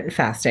intermittent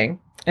fasting.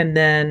 And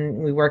then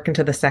we work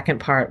into the second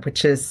part,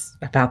 which is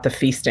about the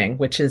feasting,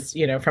 which is,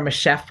 from a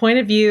chef point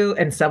of view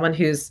and someone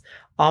who's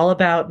all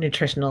about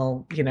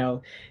nutritional,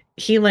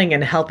 healing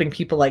and helping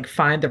people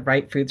find the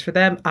right foods for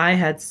them. I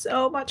had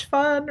so much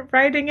fun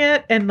writing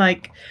it. And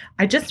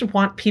I just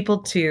want people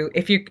to,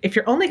 if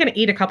you're only going to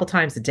eat a couple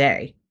times a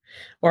day,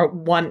 or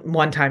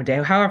one time a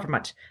day, however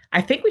much,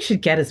 I think we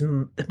should get as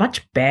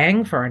much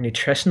bang for our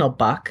nutritional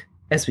buck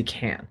as we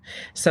can.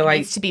 So it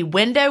needs to be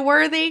window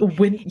worthy,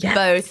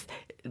 both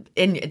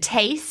in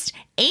taste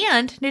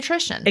and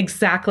nutrition.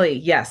 Exactly.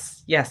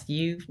 Yes,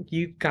 you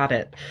got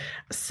it.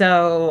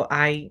 So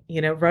I,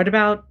 wrote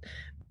about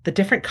the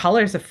different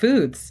colors of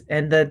foods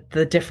and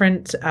the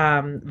different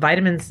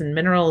vitamins and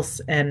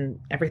minerals and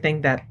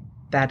everything that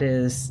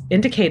is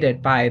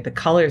indicated by the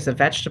colors of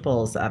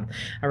vegetables. I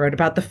wrote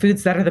about the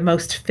foods that are the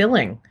most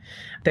filling.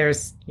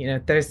 There's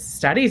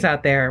studies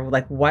out there,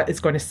 what is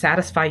going to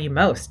satisfy you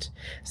most.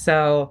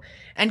 So,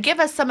 and give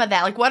us some of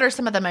that. What are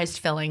some of the most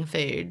filling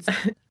foods?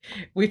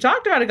 We've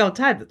talked about it a couple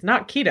times. It's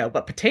not keto,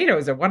 but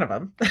potatoes are one of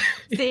them.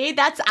 See,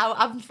 it's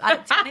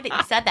funny that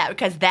you said that,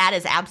 because that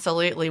is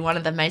absolutely one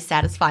of the most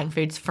satisfying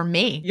foods for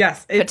me.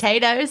 Yes.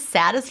 Potatoes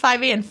satisfy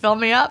me and fill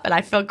me up, and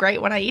I feel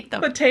great when I eat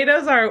them.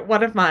 Potatoes are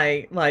one of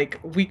my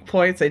weak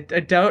points. I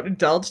don't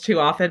indulge too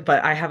often,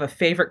 but I have a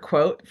favorite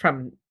quote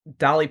from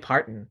Dolly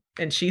Parton.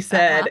 And she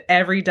said,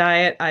 every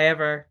diet I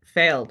ever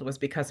failed was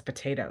because of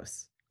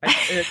potatoes.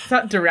 It's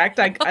not direct,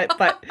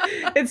 but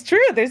it's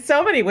true. There's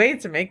so many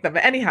ways to make them.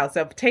 Anyhow,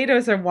 so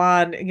potatoes are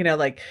one,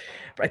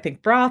 I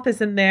think broth is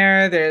in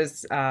there.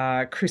 There's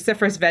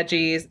cruciferous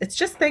veggies. It's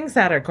just things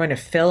that are going to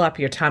fill up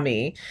your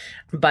tummy,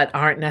 but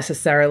aren't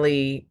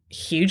necessarily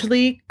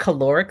hugely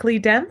calorically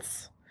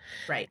dense.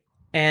 Right.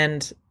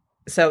 And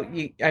so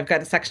I've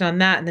got a section on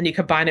that. And then you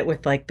combine it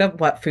with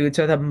what foods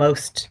are the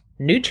most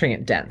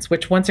nutrient dense,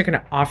 which ones are going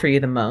to offer you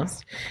the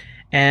most.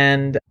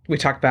 And we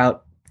talk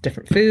about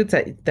different foods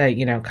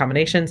that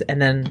combinations. And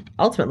then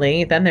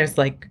ultimately, then there's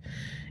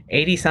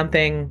 80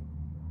 something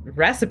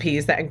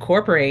recipes that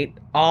incorporate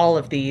all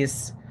of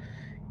these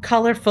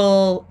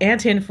colorful,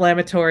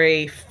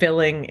 anti-inflammatory,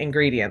 filling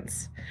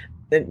ingredients.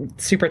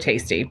 Super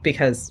tasty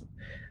because,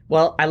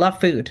 well, I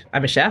love food.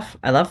 I'm a chef.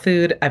 I love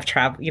food. I've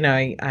traveled,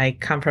 I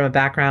come from a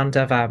background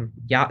of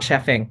yacht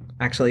chefing,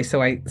 actually.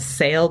 So I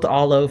sailed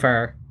all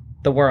over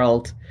the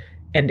world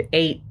and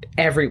ate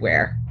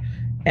everywhere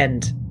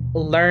and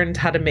learned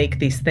how to make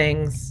these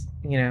things,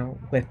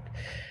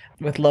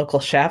 with local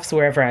chefs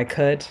wherever I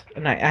could.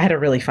 And I had a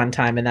really fun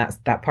time in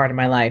that part of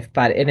my life,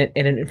 but it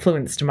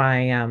influenced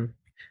my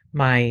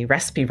my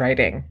recipe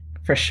writing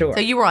for sure. So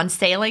you were on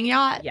sailing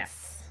yachts?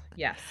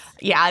 Yes.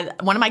 Yeah.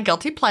 One of my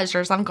guilty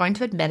pleasures, I'm going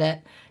to admit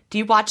it. Do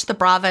you watch the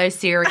Bravo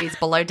series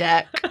Below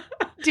Deck?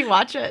 Do you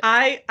watch it?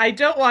 I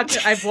don't watch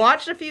it. I've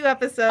watched a few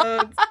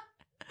episodes.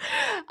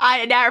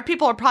 Now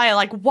people are probably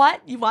like,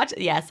 what? You watch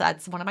it? Yes,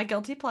 that's one of my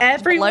guilty pleasures.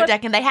 Everyone- Below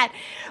Deck, and they had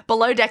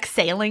Below Deck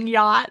sailing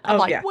yacht. I'm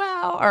like, yeah.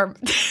 wow. Or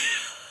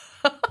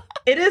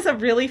It is a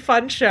really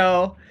fun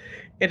show.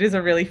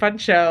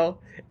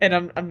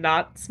 And I'm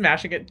not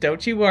smashing it.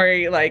 Don't you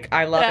worry. Like,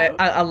 I love it.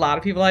 A lot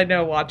of people I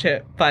know watch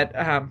it, but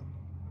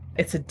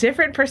it's a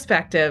different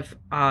perspective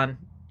on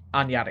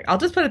yachting. I'll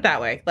just put it that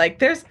way. Like,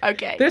 there's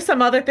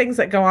some other things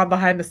that go on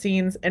behind the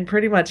scenes, and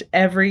pretty much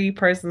every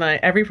person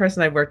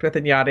I've worked with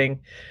in yachting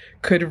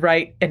could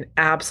write an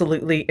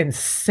absolutely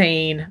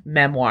insane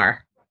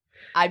memoir.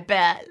 I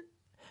bet.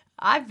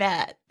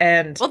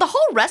 And well, the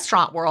whole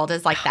restaurant world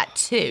is like that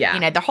too. Yeah.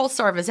 You know, the whole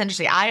service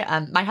industry.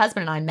 My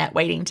husband and I met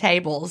waiting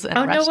tables in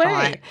a no restaurant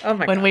way. Oh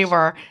my when we gosh.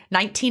 were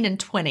 19 and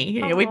 20.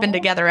 You know, we've been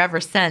together ever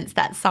since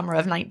that summer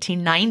of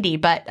 1990,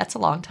 but that's a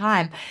long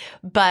time.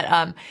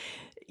 But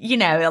you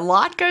know, a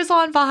lot goes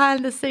on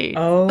behind the scenes.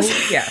 Oh,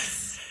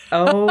 yes.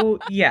 Oh,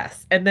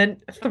 yes. And then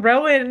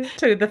throw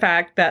into the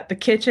fact that the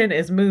kitchen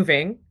is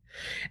moving.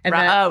 And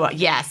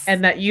yes.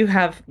 And that you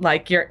have,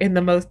 like, you're in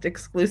the most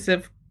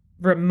exclusive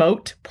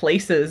remote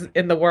places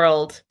in the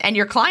world. And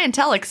your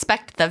clientele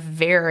expect the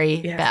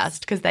very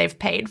best because they've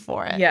paid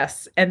for it.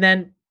 Yes. And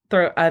then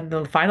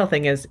the final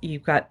thing is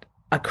you've got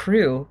a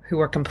crew who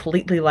are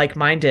completely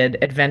like-minded,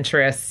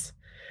 adventurous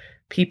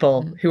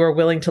people who are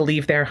willing to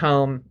leave their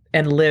home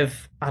and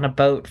live on a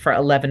boat for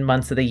 11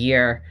 months of the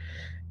year.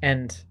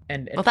 And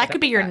well, that could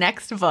be your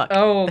next book.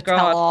 Oh, The God.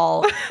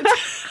 Tell-all.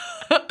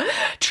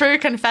 True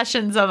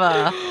Confessions of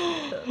a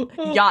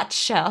Yacht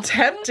Chef.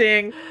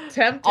 Tempting.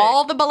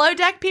 All the Below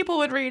Deck people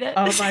would read it.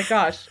 Oh my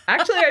gosh!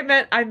 Actually,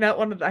 I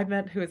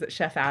met who is it?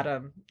 Chef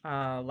Adam.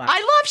 I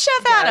love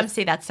Chef Adam.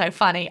 See, that's so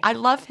funny. I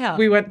love him.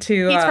 We went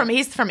to.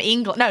 He's from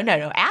England.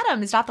 No.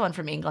 Adam is not the one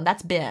from England.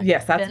 That's Ben.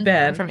 Yes, that's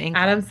Ben from England.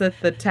 Adam's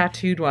the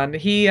tattooed one.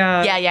 He.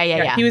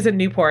 Yeah. He was in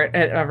Newport,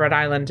 Rhode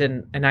Island,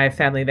 and I have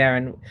family there,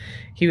 and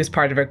he was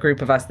part of a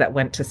group of us that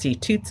went to see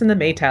Toots and the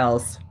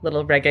Maytals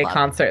little reggae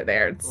concert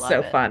there. It's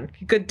so fun.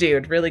 Good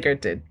dude. Really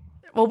good dude.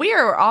 Well, we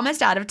are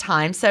almost out of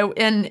time. So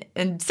in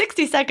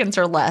 60 seconds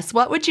or less,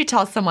 what would you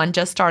tell someone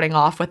just starting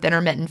off with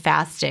intermittent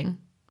fasting?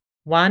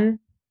 1,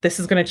 this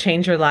is going to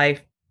change your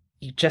life.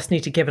 You just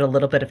need to give it a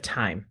little bit of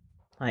time.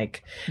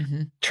 Like,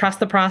 trust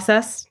the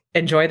process,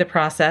 enjoy the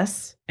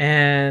process,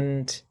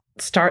 and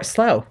start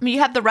slow. I mean,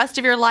 you have the rest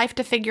of your life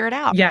to figure it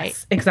out, Yes,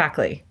 right?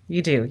 exactly.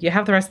 You do. You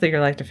have the rest of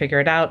your life to figure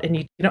it out, and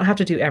you don't have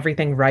to do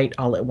everything right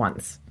all at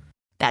once.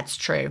 That's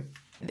true.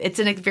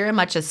 It's very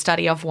much a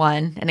study of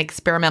one, an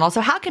experimental.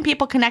 So how can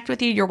people connect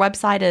with you? Your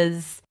website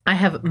is? I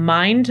have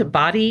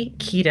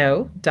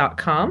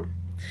mindbodyketo.com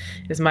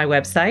is my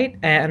website.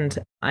 And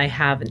I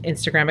have an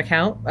Instagram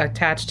account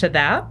attached to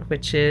that,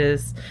 which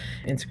is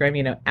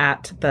Instagram,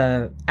 at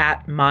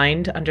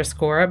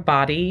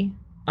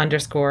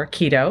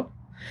mind_body_keto.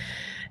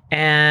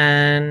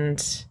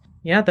 And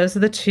yeah, those are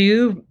the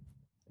 2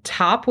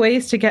 top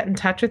ways to get in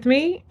touch with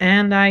me.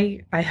 And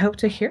I hope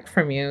to hear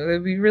from you.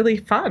 It'd be really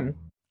fun.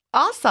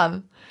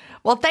 Awesome.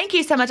 Well, thank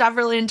you so much. I've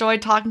really enjoyed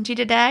talking to you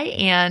today,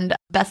 and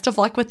best of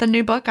luck with the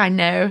new book. I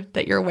know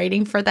that you're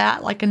waiting for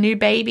that like a new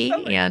baby,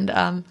 and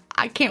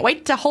I can't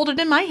wait to hold it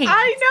in my hand.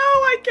 I know.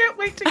 I can't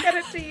wait to get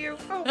it to you.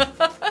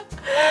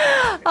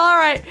 All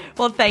right.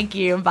 Well, thank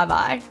you.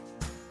 Bye-bye.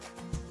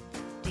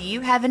 Do you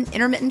have an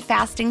intermittent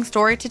fasting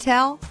story to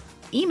tell?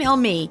 Email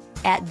me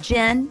at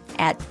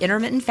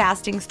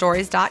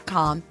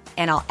jen@intermittentfastingstories.com,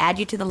 and I'll add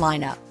you to the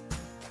lineup.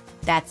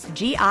 That's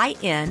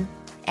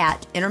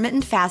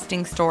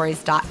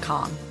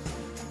GIN@intermittentfastingstories.com.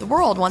 The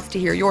world wants to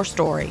hear your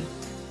story.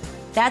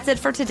 That's it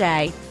for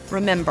today.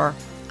 Remember,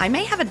 I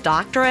may have a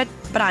doctorate,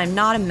 but I'm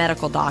not a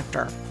medical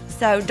doctor.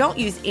 So don't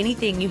use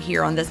anything you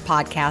hear on this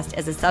podcast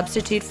as a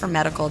substitute for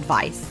medical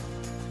advice.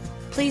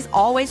 Please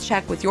always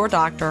check with your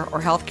doctor or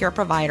healthcare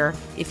provider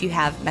if you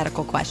have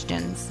medical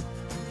questions.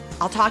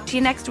 I'll talk to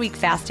you next week,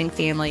 Fasting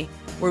Family,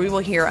 where we will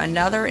hear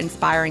another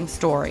inspiring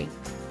story.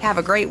 Have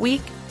a great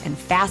week and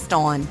fast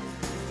on.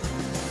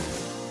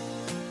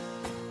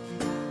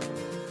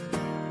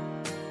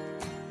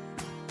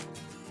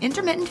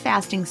 Intermittent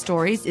Fasting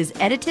Stories is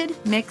edited,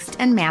 mixed,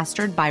 and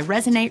mastered by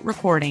Resonate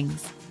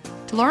Recordings.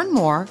 To learn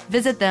more,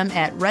 visit them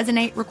at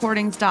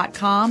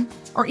resonaterecordings.com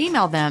or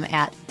email them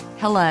at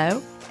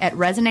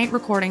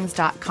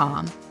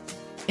hello@resonaterecordings.com.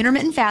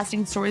 Intermittent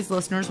Fasting Stories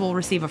listeners will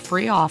receive a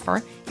free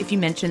offer if you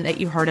mention that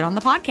you heard it on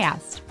the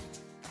podcast.